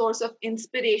one source of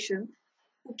inspiration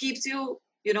who keeps you,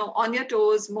 on your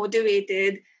toes,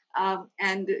 motivated,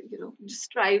 and just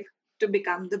strive to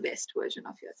become the best version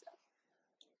of yourself?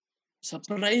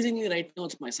 Surprisingly, right now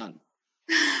it's my son.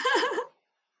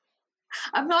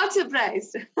 I'm not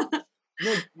surprised.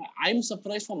 No, I'm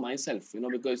surprised for myself.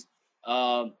 Because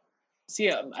uh, see,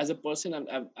 as a person,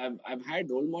 I've had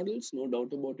role models, no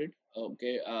doubt about it.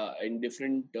 Okay, in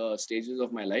different stages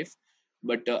of my life,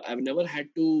 but I've never had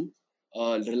to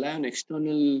rely on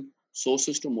external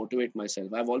sources to motivate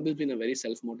myself. I've always been a very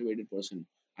self-motivated person.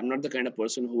 I'm not the kind of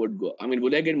person who would go. I mean,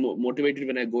 would I get motivated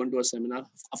when I go into a seminar?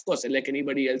 Of course, like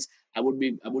anybody else, I would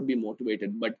be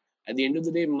motivated. But at the end of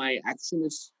the day, my action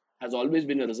has always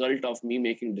been a result of me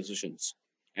making decisions.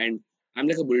 And I'm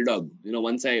like a bulldog.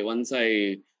 Once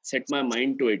I set my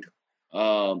mind to it,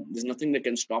 there's nothing that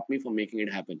can stop me from making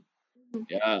it happen.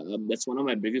 Yeah, that's one of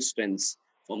my biggest strengths.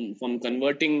 From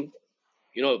converting,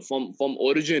 from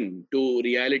origin to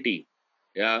reality.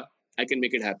 Yeah, I can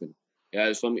make it happen. Yeah,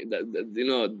 it's for me.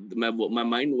 My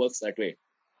mind works that way.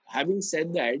 Having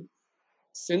said that,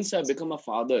 since I've become a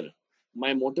father,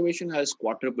 my motivation has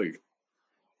quadrupled.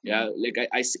 Yeah, like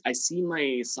I see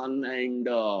my son, and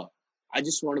I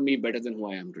just want to be better than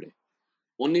who I am today,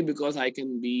 only because I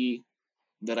can be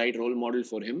the right role model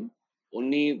for him,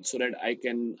 only so that I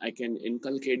can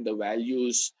inculcate the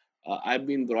values I've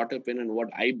been brought up in and what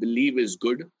I believe is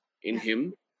good in Yeah.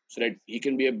 him, so that he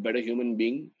can be a better human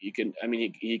being. He can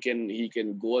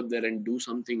go out there and do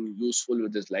something useful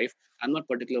with his life. I'm not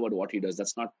particular about what he does.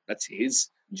 That's his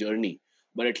journey,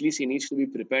 but at least he needs to be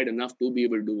prepared enough to be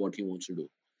able to do what he wants to do.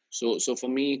 So for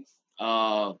me,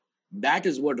 that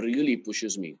is what really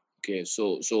pushes me. Okay,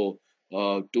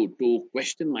 to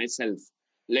question myself,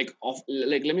 like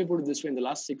let me put it this way: in the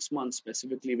last 6 months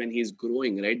specifically, when he's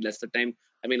growing, right, that's the time.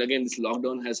 I mean, again, this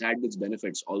lockdown has had its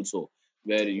benefits also,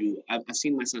 where I've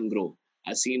seen my son grow.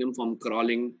 I've seen him from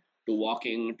crawling to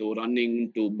walking to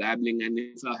running to babbling. And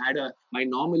if I had my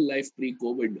normal life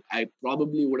pre-COVID, I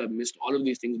probably would have missed all of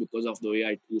these things because of the way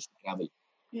I used to travel.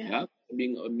 Yeah. Yeah,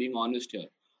 being honest here.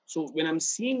 So when I'm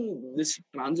seeing this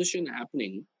transition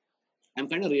happening, I'm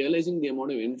kind of realizing the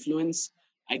amount of influence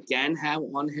I can have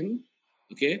on him.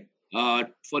 Okay,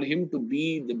 for him to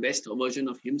be the best version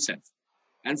of himself,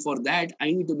 and for that,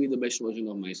 I need to be the best version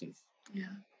of myself.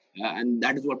 Yeah. And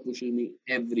that is what pushes me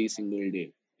every single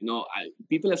day.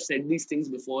 People have said these things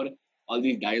before, all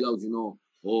these dialogues.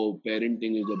 oh,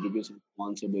 parenting is the biggest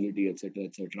responsibility, etc.,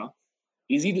 etc.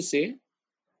 Easy to say,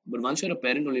 but once you're a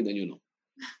parent, only then you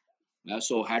know.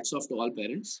 So hats off to all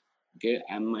parents. Okay,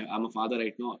 I'm a father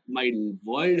right now. My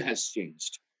world has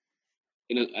changed,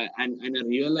 and I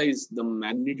realize the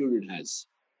magnitude it has.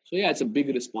 So yeah, it's a big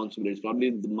responsibility. It's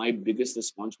probably my biggest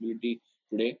responsibility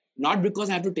today. Not because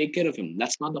I have to take care of him.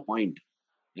 That's not the point.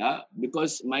 Yeah,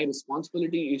 because my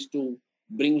responsibility is to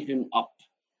bring him up,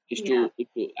 Yeah,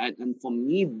 and for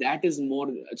me that is more.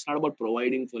 It's not about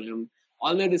providing for him.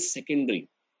 All that is secondary.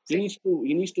 sick.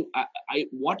 He needs to.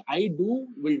 What I do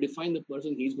will define the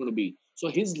person he's going to be. So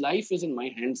his life is in my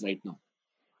hands right now.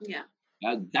 Yeah,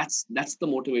 That's the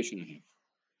motivation I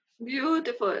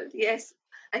beautiful. Yes,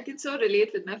 I can so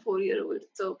relate with my 4-year-old.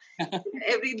 So have.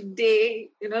 every day,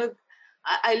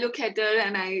 I look at her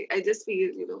and I just feel,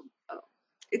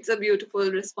 it's a beautiful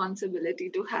responsibility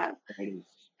to have. That is,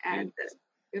 And, yes,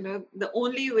 the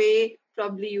only way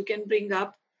probably you can bring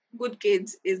up good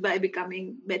kids is by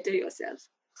becoming better yourself.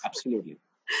 absolutely.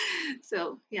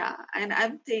 So yeah, and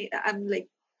I'm like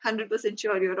 100%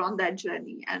 sure you're on that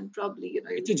journey, and probably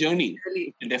It's you'll a journey.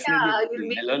 really, It's definitely a yeah, you'll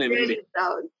journey. I make learn me every day. really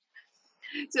proud.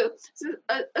 So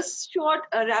a short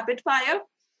rapid fire.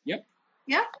 Yep.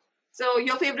 Yeah. So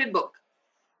your favorite book?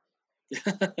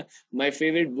 My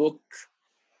favorite book.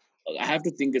 I have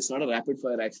to think. It's not a rapid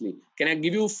fire actually. Can I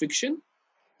give you fiction?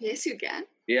 Yes, you can.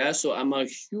 Yeah, so I'm a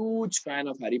huge fan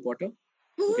of Harry Potter.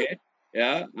 Mhm. Okay.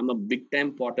 Yeah, I'm a big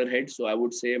time Potterhead. So I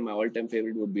would say my all time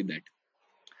favorite would be that.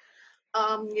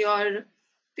 Your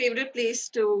favorite place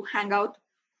to hang out?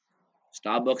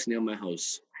 Starbucks near my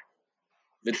house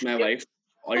with my Your, wife.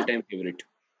 All time favorite.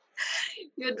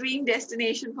 your dream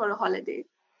destination for a holiday?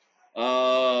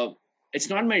 Uh, it's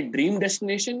not my dream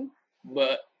destination,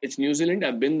 but it's New Zealand.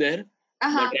 I've been there. But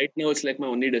Uh-huh. right now it's like my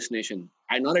only destination.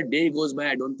 I not a day goes by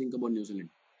I don't think about New Zealand.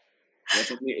 Yeah,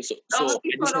 for me, so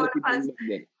Probably I for just all want to keep of us. going back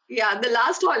there. Yeah, the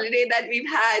last holiday that we've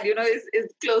had,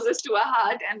 is closest to our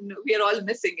heart, and we're all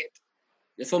missing it.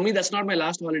 Yeah, for me, that's not my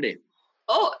last holiday.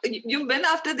 Oh, you've been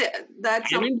after that I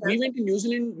somewhere went. We else. went to New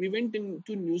Zealand. We went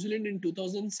to New Zealand in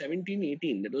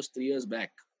 2017-18. That was 3 years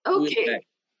back. 2 years Okay. back.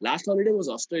 Last holiday was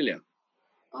Australia.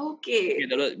 Okay,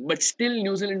 Okay. but still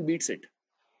New Zealand beats it.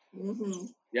 Mm-hmm.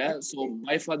 Yeah, so Okay.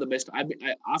 by far the best.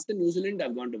 After New Zealand,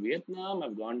 I've gone to Vietnam.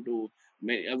 I've gone to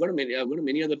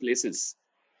many other places.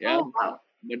 Yeah, Oh, wow.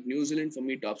 but New Zealand for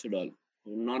me tops it all.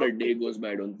 Not a day Okay. goes by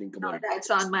I don't think about Now it. that's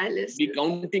on my list. Be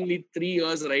countingly 3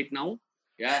 years right now.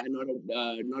 Yeah, and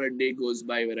not a day goes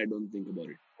by where I don't think about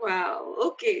it. Wow.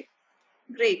 Okay.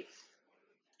 Great.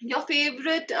 Your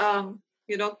favorite,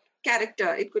 character?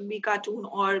 It could be cartoon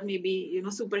or maybe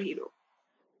superhero.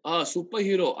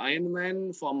 Superhero Iron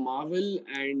Man from Marvel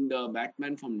and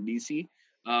Batman from DC.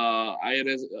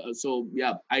 So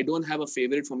yeah, I don't have a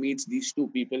favorite. For me, it's these two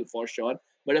people for sure.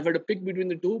 But if I had to pick between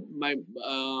the two, my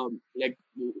like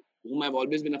whom I've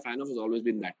always been a fan of has always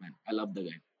been Batman. I love the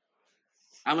guy.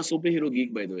 I'm a superhero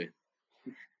geek, by the way.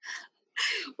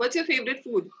 What's your favorite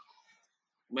food?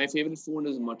 My favorite food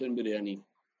is mutton biryani.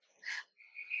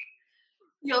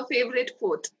 Your favorite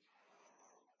quote?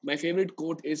 My favorite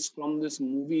quote is from this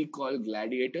movie called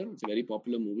Gladiator. It's a very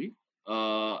popular movie.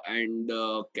 And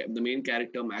the main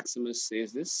character, Maximus,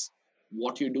 says this: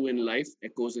 "What you do in life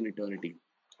echoes in eternity."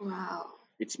 Wow.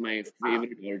 It's my Wow.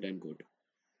 favorite all time quote.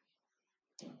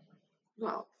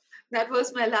 Wow. That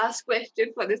was my last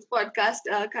question for this podcast,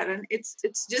 Karan. It's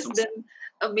just Awesome. been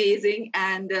amazing,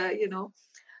 and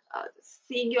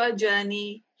seeing your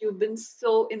journey, you've been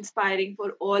so inspiring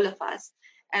for all of us.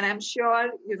 And I'm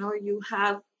sure you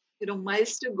have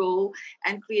miles to go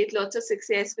and create lots of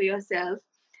success for yourself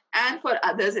and for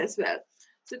others as well.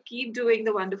 So keep doing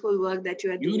the wonderful work that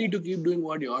you are You doing. need to keep doing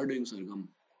what you are doing, Sargam.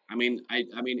 I mean,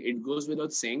 it goes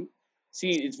without saying.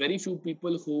 See, it's very few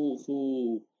people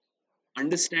who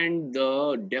understand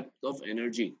the depth of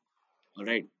energy. All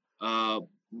right.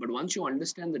 But once you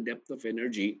understand the depth of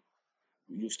energy,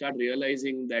 you start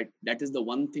realizing that that is the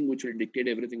one thing which will dictate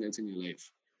everything else in your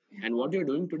life. Yeah. And what you're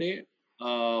doing today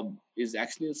is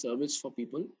actually a service for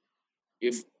people,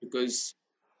 if because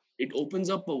it opens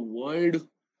up a world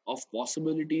of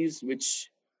possibilities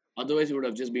which otherwise would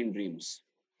have just been dreams.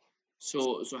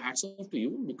 So hats off to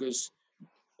you, because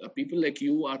people like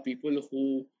you are people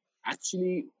who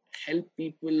actually help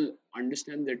people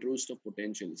understand their true of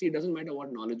potential. See, it doesn't matter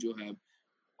what knowledge you have,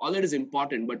 all that is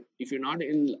important, but if you're not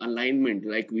in alignment,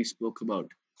 like we spoke about,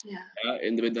 Yeah.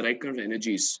 with the right kind of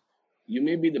energies, you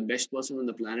may be the best person on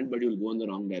the planet, but you'll go in the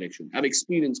wrong direction. I've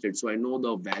experienced it, so I know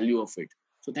the value of it.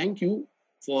 So thank you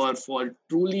for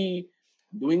truly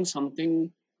doing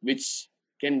something which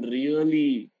can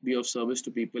really be of service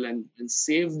to people and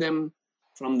save them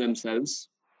from themselves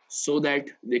so that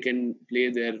they can play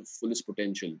their fullest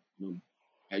potential.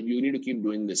 You need to keep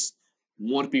doing this.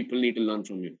 More people need to learn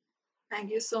from you. Thank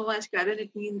you so much, Karan.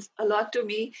 It means a lot to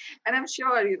me. And I'm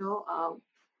sure,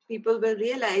 people will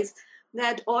realize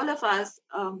that all of us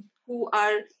who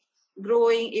are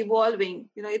growing, evolving,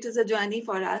 it is a journey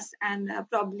for us. And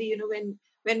probably,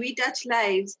 when we touch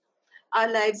lives,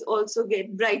 our lives also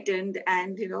get brightened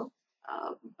and,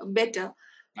 better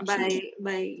Absolutely.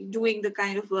 by doing the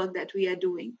kind of work that we are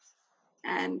doing.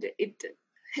 And it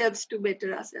helps to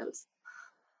better ourselves.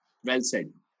 Well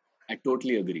said. I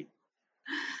totally agree.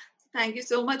 Thank you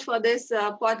so much for this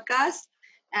podcast,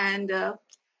 and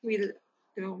we'll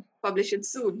publish it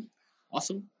soon.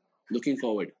 Awesome. Looking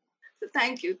forward. So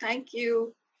thank you, thank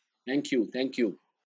you. Thank you. Thank you.